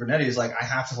over to Kubernetes, like I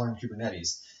have to learn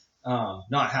Kubernetes.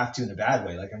 Not have to in a bad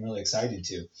way, like I'm really excited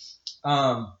to.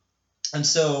 And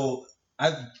so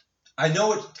I know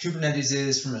what Kubernetes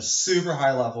is from a super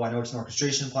high level. I know it's an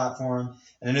orchestration platform,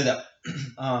 and I know that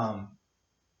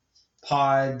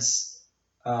pods,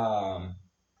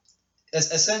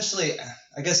 essentially,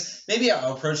 I guess maybe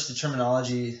I'll approach the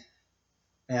terminology.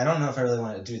 And I don't know if I really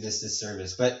want to do this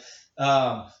disservice, but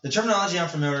the terminology I'm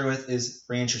familiar with is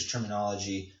Rancher's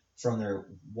terminology from their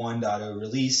 1.0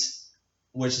 release,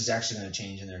 which is actually going to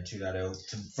change in their 2.0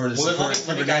 to further support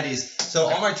Kubernetes. So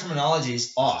all my terminology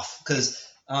is off because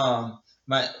I'm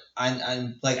like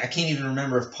I can't even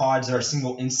remember if pods are a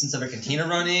single instance of a container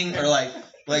running or like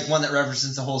one that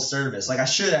represents a whole service. Like I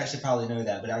should actually probably know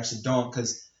that, but I actually don't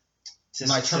because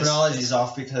my terminology is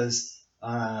off because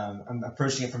I'm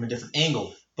approaching it from a different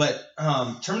angle. But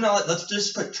terminology, let's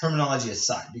just put terminology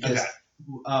aside because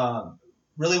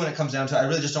really when it comes down to it, I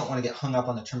really just don't want to get hung up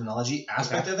on the terminology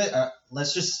aspect of it.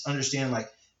 Let's just understand like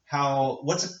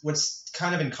what's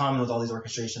kind of in common with all these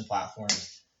orchestration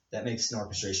platforms that makes an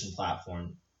orchestration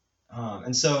platform.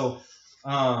 And so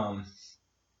an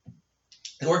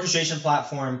orchestration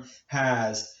platform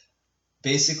has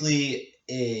basically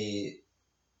a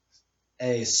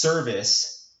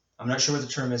service. I'm not sure what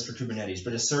the term is for Kubernetes,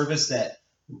 but a service that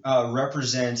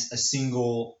represents a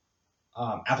single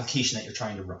application that you're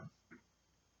trying to run.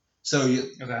 So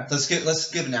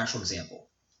let's give an actual example.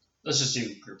 Let's just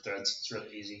do group threads. It's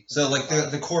really easy. So like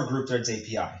the core group threads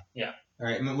API. Yeah. All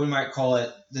right. We might call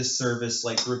it this service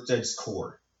like group threads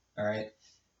core. All right.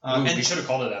 And we should have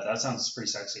called it that. That sounds pretty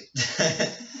sexy.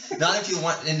 Not if you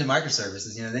want into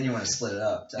microservices, then you want to split it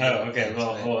up. Okay.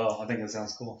 Well, I think that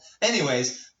sounds cool.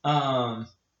 Anyways,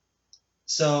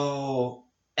 so,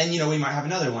 and we might have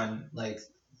another one like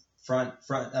front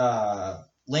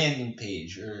landing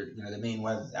page or the main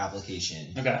web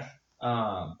application. Okay.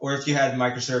 Or if you had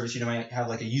microservice, you might have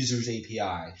like a user's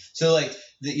API. So like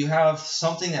that you have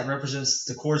something that represents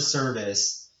the core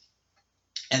service.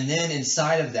 And then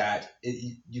inside of that,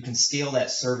 you can scale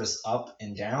that service up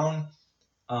and down.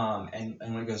 And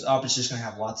when it goes up, it's just going to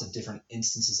have lots of different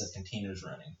instances of containers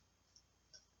running.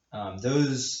 I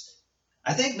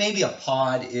think maybe a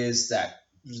pod is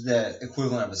the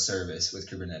equivalent of a service with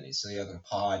Kubernetes. So you have a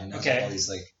pod and all these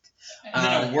like. And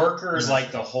then a worker is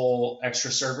like the whole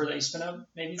extra server that you spin up,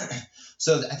 maybe?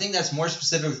 So I think that's more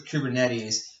specific with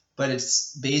Kubernetes, but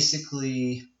it's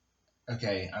basically.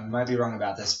 Okay, I might be wrong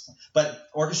about this, but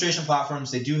orchestration platforms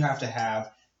they do have to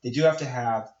have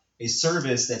a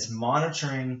service that's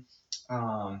monitoring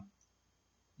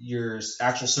your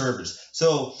actual servers.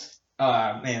 So,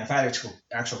 man, if I had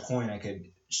actual coin, I could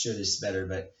show this better.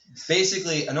 But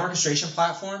basically, an orchestration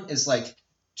platform is like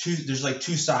there's like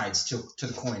two sides to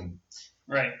the coin.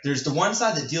 Right. There's the one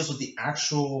side that deals with the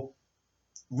actual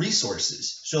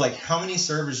resources. So, like how many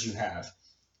servers you have,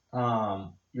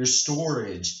 your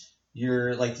storage.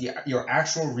 Your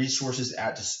actual resources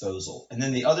at disposal. And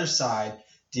then the other side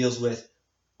deals with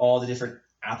all the different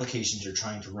applications you're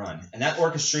trying to run. And that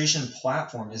orchestration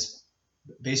platform is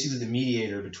basically the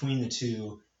mediator between the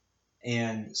two.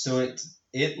 And so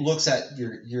it looks at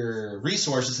your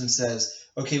resources and says,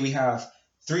 okay, we have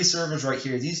 3 servers right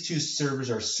here. These 2 servers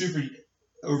are super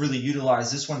overly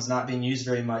utilized. This one's not being used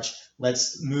very much.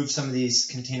 Let's move some of these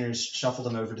containers, shuffle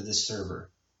them over to this server,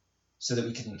 so that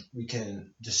we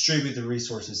can distribute the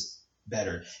resources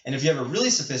better. And if you have a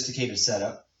really sophisticated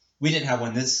setup, we didn't have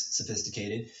one this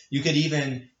sophisticated, you could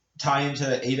even tie into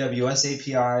AWS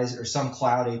APIs or some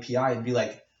cloud API and be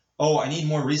like, oh, I need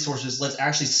more resources. Let's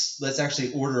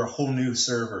actually order a whole new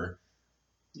server.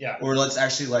 Yeah. Or let's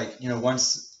actually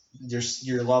once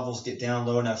your levels get down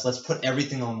low enough, let's put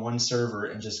everything on one server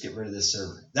and just get rid of this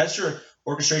server. That's your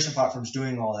orchestration platform's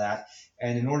doing all that.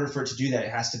 And in order for it to do that,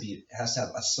 it has to have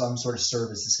some sort of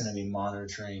service that's going to be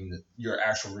monitoring your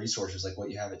actual resources, like what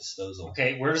you have at disposal.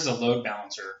 Okay, where does the load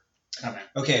balancer come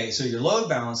in? Okay, so your load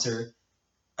balancer,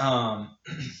 when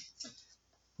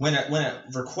a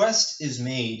request is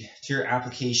made to your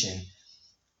application,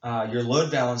 your load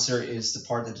balancer is the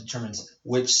part that determines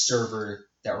which server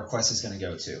that request is going to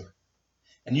go to.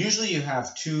 And usually you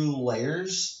have 2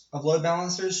 layers of load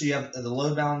balancers. So you have the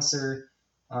load balancer.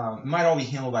 It might all be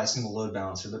handled by a single load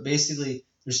balancer, but basically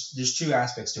there's 2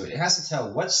 aspects to it. It has to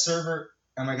tell what server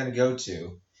am I going to go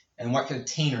to, and what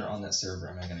container on that server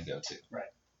am I going to go to. Right.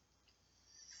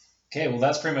 Okay, well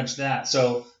that's pretty much that.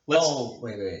 So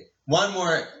wait. One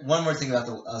more thing about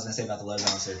I was going to say about the load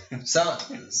balancer.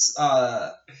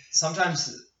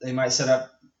 Sometimes they might set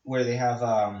up where they have,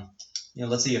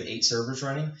 let's say you have 8 servers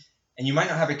running, and you might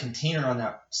not have a container on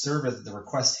that server that the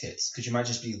request hits, because you might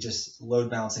just be load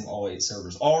balancing all 8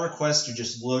 servers. All requests are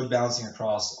just load balancing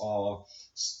across all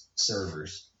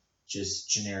servers, just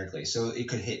generically. So it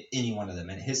could hit any one of them,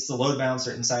 and it hits the load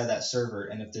balancer inside of that server.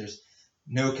 And if there's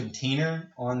no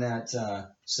container on that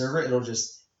server, it'll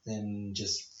just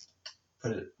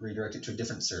redirect it to a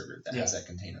different server that has that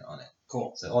container on it.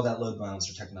 Cool. So all that load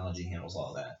balancer technology handles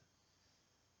all that.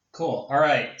 Cool. All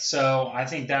right. So I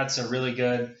think that's a really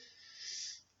good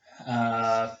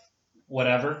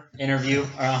interview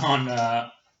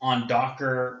on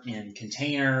Docker and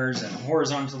containers and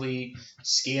horizontally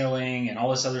scaling and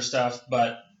all this other stuff.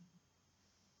 But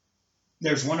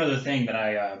there's one other thing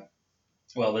that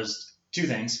there's 2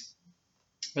 things,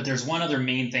 but there's one other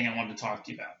main thing I wanted to talk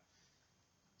to you about.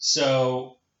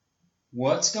 So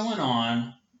what's going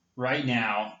on right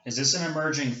now? Is this an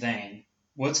emerging thing?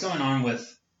 What's going on with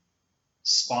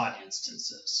spot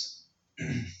instances?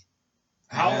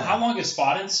 How long has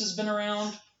spot instances been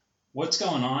around? What's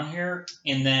going on here?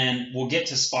 And then we'll get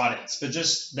to spot ints, but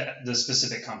just the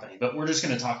specific company. But we're just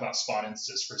going to talk about spot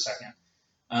instances for a second.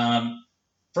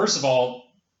 First of all,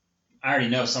 I already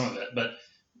know some of it, but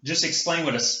just explain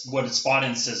what a spot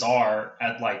instances are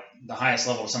at like the highest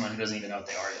level to someone who doesn't even know what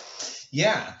they are yet.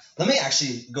 Yeah. Let me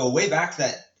actually go way back to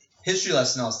that history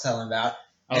lesson I was telling about.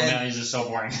 Oh, man, these are so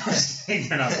boring.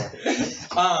 They're not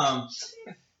boring.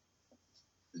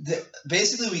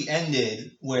 Basically, we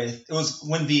ended with, it was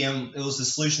the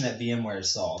solution that VMware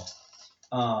solved.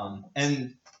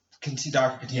 And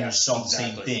Docker containers solve the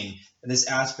same thing. This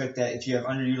aspect that if you have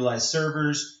underutilized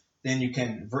servers, then you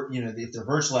can, if they're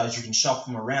virtualized, you can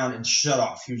shuffle them around and shut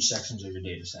off huge sections of your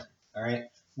data center. All right.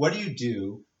 What do you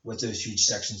do with those huge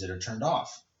sections that are turned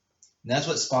off? And that's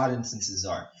what spot instances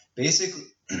are. Basically,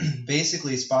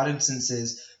 spot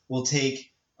instances will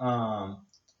take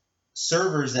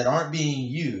servers that aren't being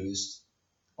used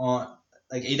on,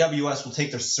 like AWS will take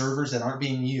their servers that aren't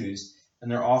being used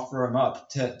and they'll offer them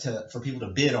up for people to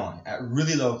bid on at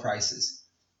really low prices.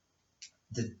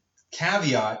 The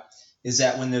caveat is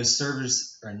that when those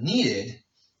servers are needed,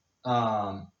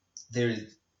 they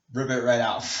rip it right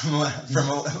out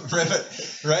rip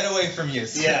it right away from you.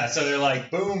 Yeah, so they're like,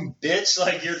 boom, bitch,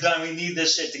 like you're done. We need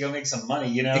this shit to go make some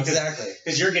money, Exactly.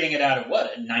 Because you're getting it out of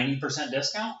what, a 90%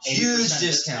 discount? Huge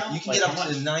discount. You can get up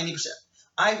to 90%.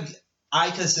 I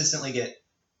consistently get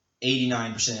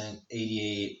 89%,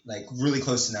 88%, like really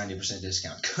close to 90%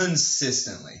 discount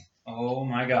consistently. Oh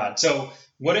my God. So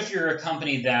what if you're a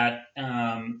company that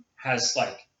has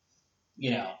 5%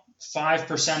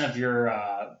 of your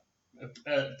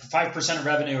 5% of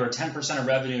revenue or 10% of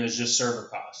revenue is just server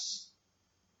costs?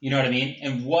 You know what I mean?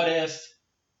 And what if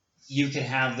you could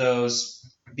have those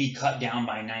be cut down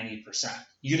by 90%?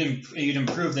 You'd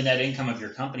improve the net income of your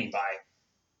company by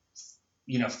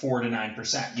 4 to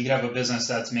 9%. You could have a business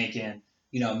that's making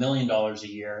 $1 million a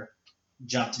year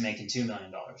jump to making $2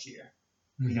 million a year.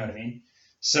 You know what I mean?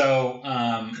 So,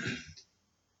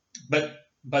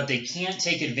 but they can't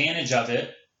take advantage of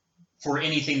it for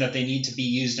anything that they need to be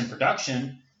used in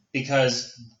production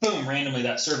because, boom, randomly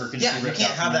that server can just be ripped out. Yeah, you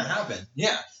can't have that happen.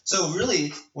 Yeah. So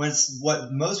really, what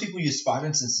most people use spot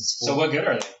instances for. So what good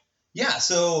are they? Yeah.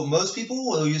 So most people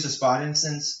will use a spot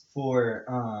instance for.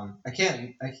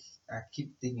 I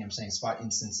keep thinking I'm saying spot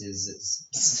instances.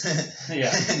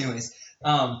 Yeah. Anyways,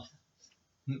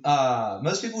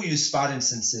 most people use spot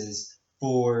instances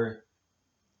for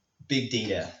big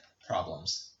data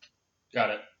problems. Got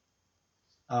it.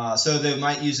 So they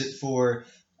might use it for,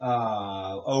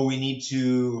 we need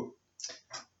to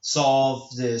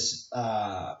solve this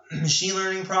machine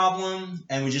learning problem,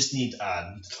 and we just need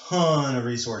a ton of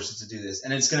resources to do this,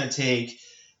 and it's going to take,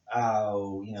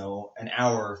 an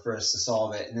hour for us to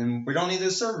solve it, and then we don't need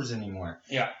those servers anymore.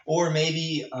 Yeah. Or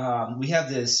maybe we have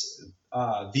this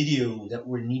video that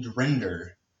we need to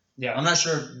render. Yeah. I'm not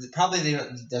sure. Probably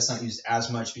that's not used as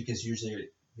much because usually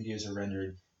videos are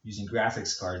rendered using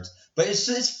graphics cards. But it's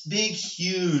just big,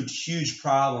 huge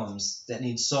problems that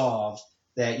need solved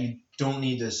that you don't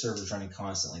need those servers running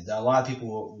constantly. That a lot of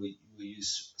people will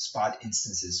use spot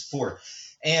instances for.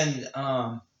 And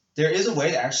there is a way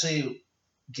to actually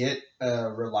get a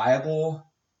reliable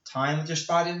time with your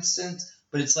spot instance,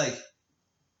 but it's like,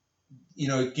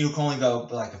 you can only go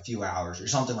like a few hours or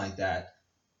something like that.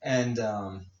 And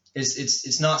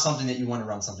it's not something that you want to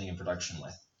run something in production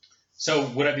with. So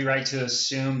would I be right to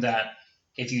assume that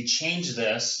if you change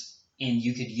this and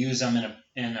you could use them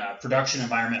in a production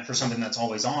environment for something that's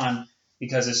always on,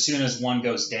 because as soon as one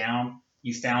goes down,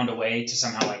 you found a way to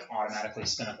somehow like automatically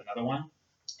spin up another one.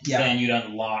 Yeah. Then you'd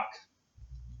unlock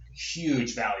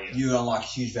huge value. You unlock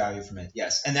huge value from it.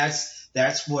 Yes, and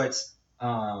that's what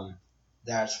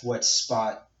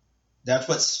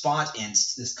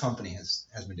Spot-Inst, this company, has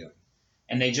been doing.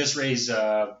 And they just raised,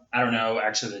 I don't know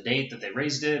actually the date that they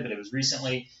raised it, but it was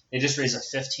recently. They just raised a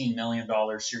 $15 million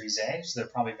Series A, so they're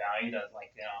probably valued at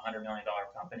like $100 million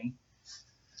company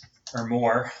or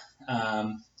more.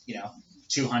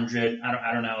 200.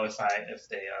 I don't know if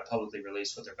they publicly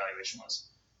released what their valuation was.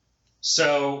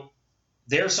 So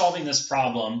they're solving this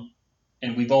problem,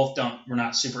 and we're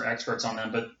not super experts on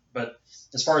them, but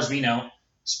as far as we know,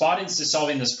 Spot-Inst is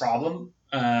solving this problem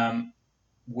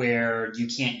where you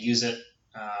can't use it.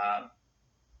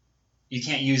 You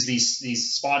can't use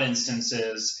these spot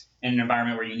instances in an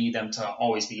environment where you need them to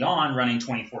always be on, running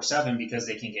 24/7, because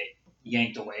they can get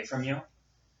yanked away from you.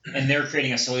 And they're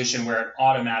creating a solution where it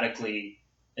automatically,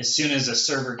 as soon as a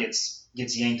server gets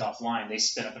yanked offline, they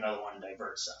spin up another one and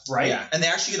divert stuff, right? Yeah, and they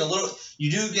actually get a little.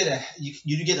 You do get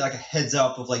like a heads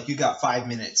up of like you got 5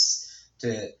 minutes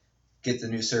to get the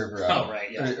new server up. Oh,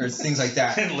 right, yeah. Or things like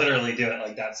that. And literally do it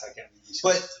like that second.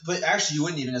 But actually, you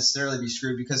wouldn't even necessarily be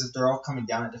screwed, because if they're all coming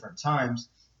down at different times,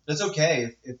 that's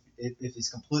okay if it's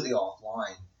completely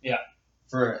offline. Yeah.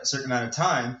 For a certain amount of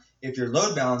time, if you're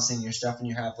load balancing your stuff and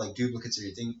you have like duplicates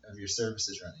of your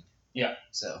services running. Yeah.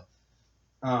 So,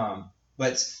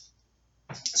 but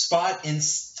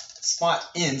Spot-Inst,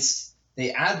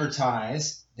 they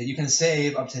advertise that you can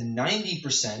save up to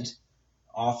 90%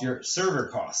 off your server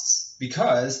costs,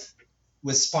 because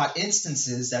with Spot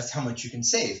instances, that's how much you can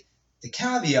save. The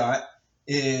caveat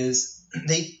is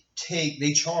they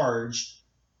charge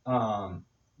you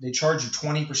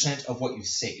 20% of what you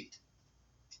saved,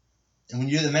 and when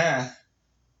you do the math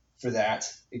for that,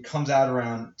 it comes out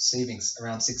around savings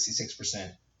around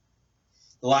 66%.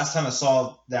 The last time I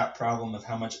saw that problem of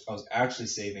how much I was actually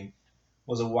saving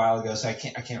was a while ago, so I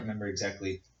can't remember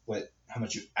exactly how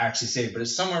much you actually save, but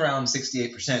it's somewhere around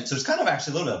 68%. So it's kind of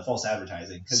actually a little bit of false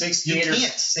advertising, because you can't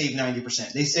save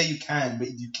 90%. They say you can,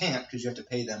 but you can't, because you have to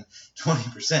pay them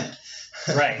 20%.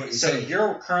 Right. So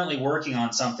you're currently working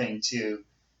on something to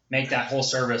make that whole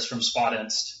service from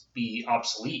Spot-Inst be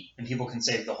obsolete, and people can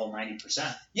save the whole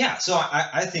 90%. Yeah. So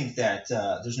I think that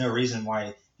there's no reason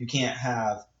why you can't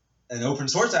have an open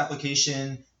source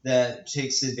application that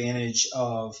takes advantage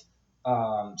of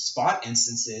Spot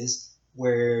instances,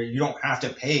 where you don't have to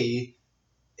pay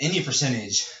any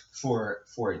percentage for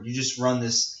it. You just run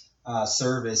this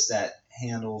service that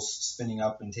handles spinning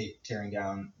up and tearing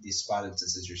down these Spot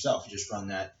instances yourself. You just run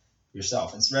that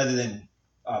yourself. And rather than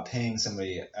paying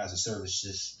somebody as a service,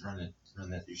 just run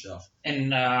that yourself.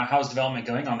 And how's development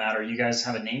going on that? Or you guys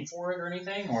have a name for it or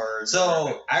anything? Or is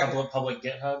there a public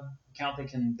GitHub account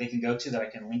they can go to that I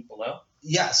can link below?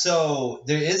 Yeah, so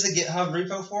there is a GitHub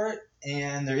repo for it,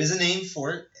 and there is a name for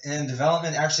it, and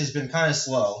development actually has been kind of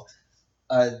slow.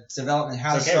 Development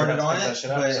has started on it,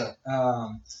 but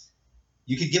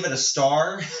you could give it a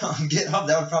star on GitHub.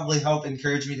 That would probably help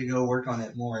encourage me to go work on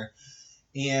it more.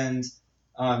 And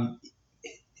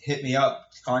hit me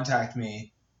up, contact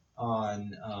me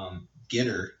on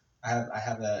Gitter. I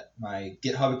have my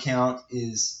GitHub account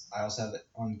I also have it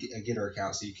on a Gitter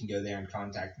account, so you can go there and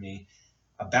contact me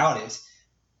about it.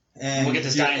 And we'll get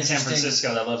this guy in San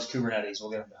Francisco that loves Kubernetes.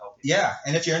 We'll get him to help you. Yeah,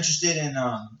 and if you're interested in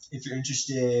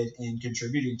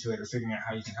contributing to it or figuring out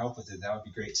how you can help with it, that would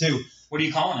be great too. What are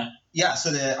you calling it? Yeah,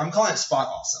 so I'm calling it Spot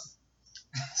Awesome.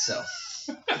 So.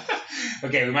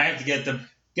 Okay, we might have to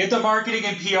get the marketing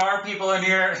and PR people in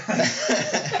here.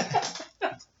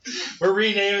 We're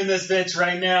renaming this bitch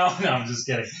right now. No, I'm just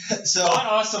kidding. So Spot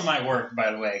Awesome might work,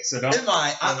 by the way. So don't. It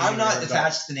might. I'm not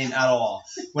attached to the name at all.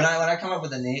 When I come up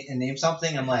with a name and name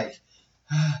something, I'm like,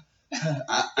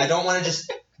 I don't want to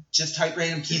just type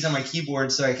random keys on my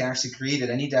keyboard so I can actually create it.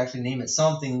 I need to actually name it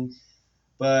something,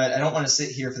 but I don't want to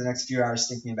sit here for the next few hours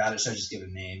thinking about it, so I just give it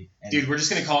a name. Dude, we're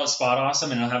just gonna call it Spot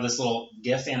Awesome, and it'll have this little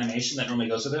GIF animation that normally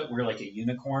goes with it, where like a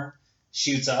unicorn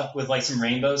shoots up with like some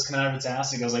rainbows coming out of its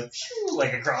ass and it goes like phew,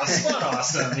 like across. Spot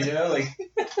Awesome, like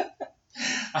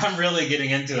I'm really getting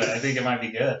into it. I think it might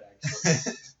be good,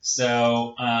 actually.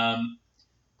 So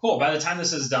cool. By the time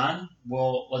this is done,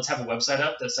 let's have a website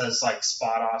up that says like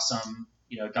spotawesome,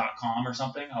 .com or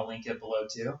something. I'll link it below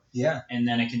too. Yeah. And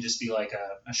then it can just be like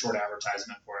a short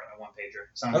advertisement for it, a one-pager.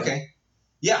 Sound okay. Good?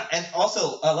 Yeah, and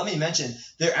also let me mention,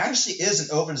 there actually is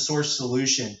an open source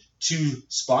solution to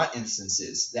Spot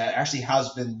instances that actually has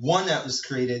been one that was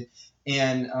created,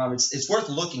 and it's worth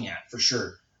looking at for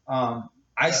sure.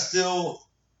 I still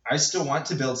I still want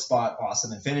to build Spot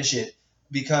Awesome and finish it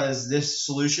because this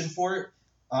solution for it,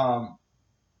 only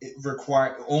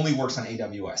works on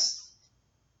AWS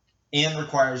and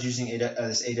requires using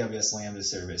this AWS Lambda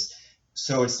service.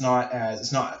 So it's not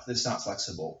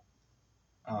flexible.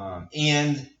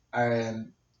 And I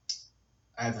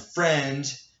have a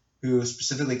friend who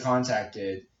specifically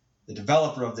contacted the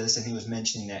developer of this, and he was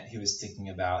mentioning that he was thinking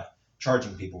about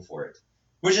charging people for it,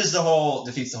 which is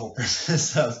defeats the whole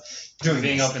purpose of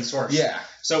being this. open source. Yeah.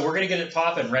 So we're gonna get it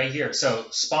popping right here. So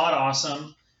Spot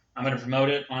Awesome, I'm gonna promote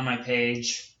it on my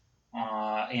page,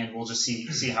 and we'll just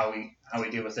see how we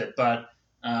do with it. But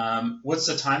what's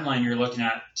the timeline you're looking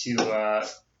at to?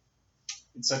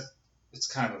 It's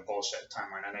kind of a bullshit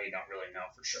timeline. I know you don't really know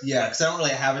for sure. Yeah, because I don't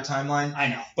really have a timeline. I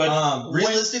know, but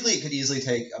realistically, it could easily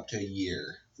take up to a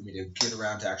year for me to get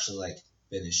around to actually like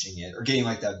finishing it or getting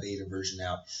like that beta version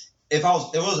out. If it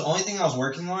was the only thing I was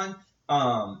working on,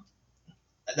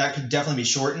 that could definitely be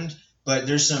shortened. But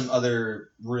there's some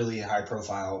other really high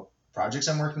profile projects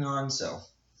I'm working on. So.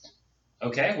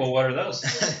 Okay, well, what are those?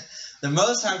 The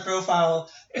most high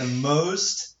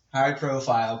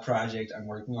profile project I'm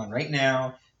working on right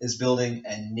now is building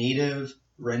a native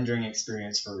rendering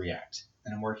experience for React.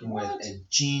 And I'm working with a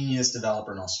genius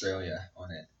developer in Australia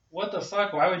on it. What the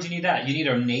fuck? Why would you need that? You need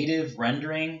a native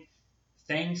rendering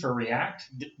thing for React?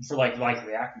 For like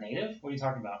React Native? What are you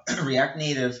talking about? React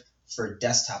Native for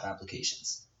desktop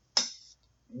applications.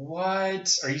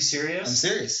 What? Are you serious? I'm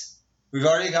serious. We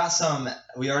already have some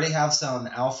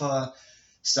alpha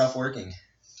stuff working.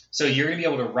 So you're going to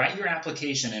be able to write your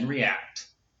application in React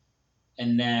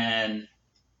and then,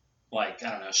 like,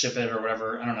 I don't know, ship it or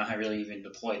whatever. I don't know how you really even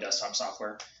deploy desktop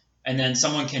software. And then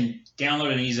someone can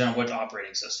download it and use it on what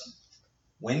operating system?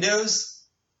 Windows,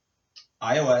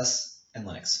 iOS, and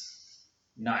Linux.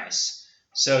 Nice.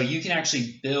 So you can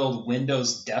actually build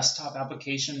Windows desktop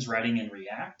applications writing in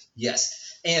React?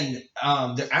 Yes. And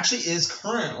there actually is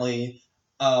currently,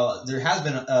 there has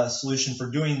been a solution for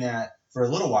doing that for a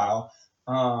little while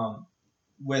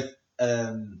with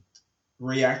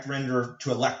React Render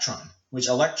to Electron, which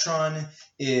Electron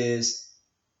is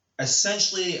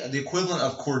essentially the equivalent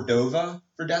of Cordova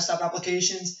for desktop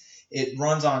applications. It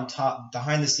runs on top,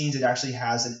 behind the scenes, it actually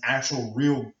has an actual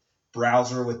real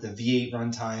browser with the V8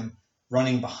 runtime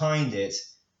running behind it.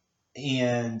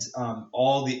 And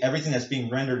everything that's being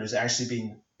rendered is actually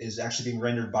being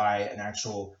rendered by an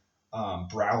actual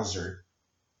browser.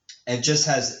 It just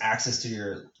has access to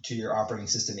your operating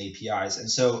system APIs, and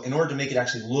so in order to make it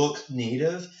actually look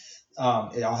native,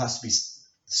 it all has to be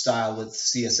styled with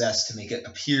CSS to make it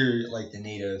appear like the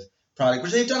native product,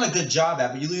 which they've done a good job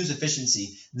at, but you lose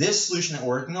efficiency. This solution that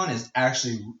we're working on is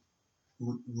actually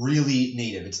really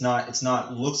native. It's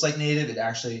not looks like native. It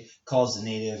actually calls the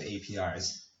native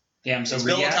APIs. Damn. So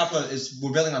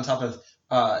we're building on top of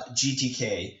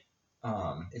GTK.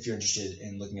 If you're interested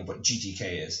in looking at what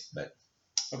GTK is, but.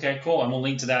 Okay, cool. And we'll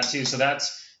link to that too. So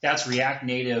that's React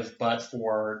Native, but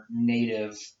for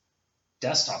native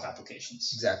desktop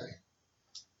applications. Exactly.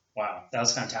 Wow, that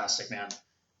was fantastic, man.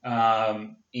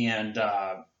 And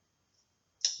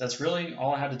that's really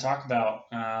all I had to talk about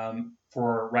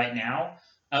for right now.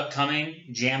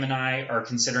 Upcoming, Jam and I are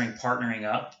considering partnering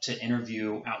up to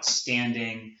interview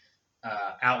outstanding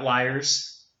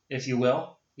outliers, if you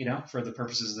will, for the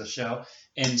purposes of the show,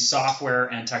 in software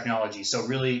and technology. So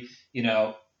really,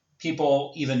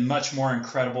 people even much more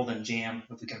incredible than Jam,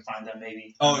 if we can find them,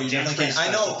 maybe. Oh, you definitely can.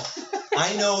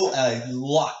 I know a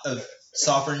lot of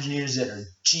software engineers that are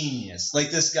genius.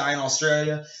 Like this guy in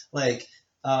Australia,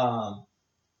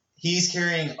 he's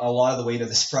carrying a lot of the weight of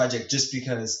this project just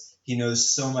because he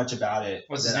knows so much about it.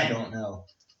 What's his name? I don't know.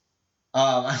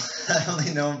 I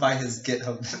only know him by his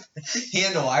GitHub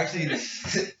handle. I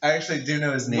actually do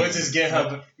know his name. What's his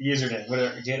GitHub username?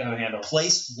 What GitHub handle?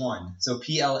 Place1. So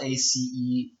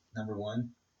PLACE number 1.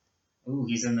 Ooh,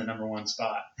 he's in the number 1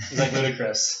 spot. He's like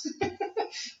Ludacris.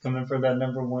 Coming for that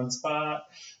number 1 spot.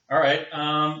 All right.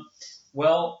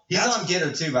 Well, he's on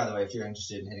Gitter too, by the way, if you're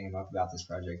interested in hitting him up about this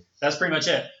project. That's pretty much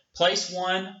it.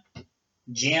 Place1,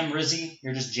 Jam Rizzy.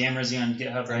 You're just Jam Rizzy on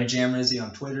GitHub, right? I'm Jam Rizzy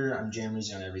on Twitter. I'm Jam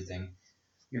Rizzy on everything.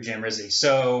 You're Jam Rizzy.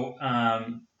 So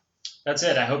that's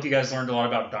it. I hope you guys learned a lot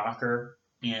about Docker,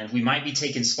 and we might be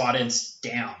taking Spot-Ints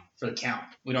down for the count.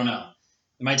 We don't know.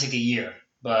 It might take a year,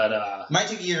 but it might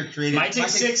take a year to create it. Might take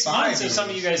 6 months if some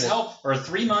of you guys help, or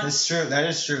 3 months. That's true. That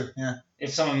is true. Yeah.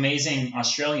 If some amazing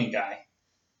Australian guy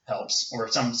helps, or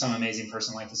some amazing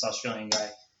person like this Australian guy.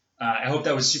 I hope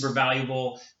that was super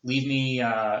valuable. Leave me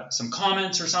some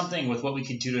comments or something with what we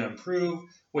could do to improve,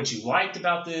 what you liked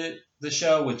about the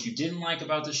show, what you didn't like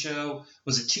about the show.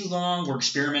 Was it too long? We're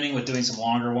experimenting with doing some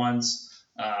longer ones.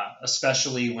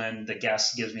 especially when the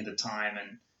guest gives me the time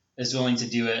and is willing to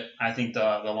do it. I think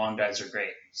the long dives are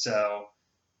great. So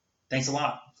thanks a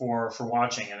lot for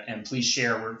watching, and please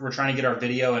share. We're trying to get our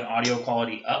video and audio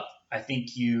quality up. I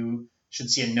think you should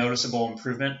see a noticeable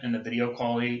improvement in the video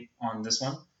quality on this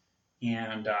one.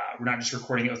 And we're not just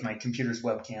recording it with my computer's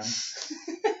webcam.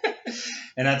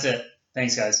 And that's it.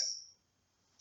 Thanks, guys.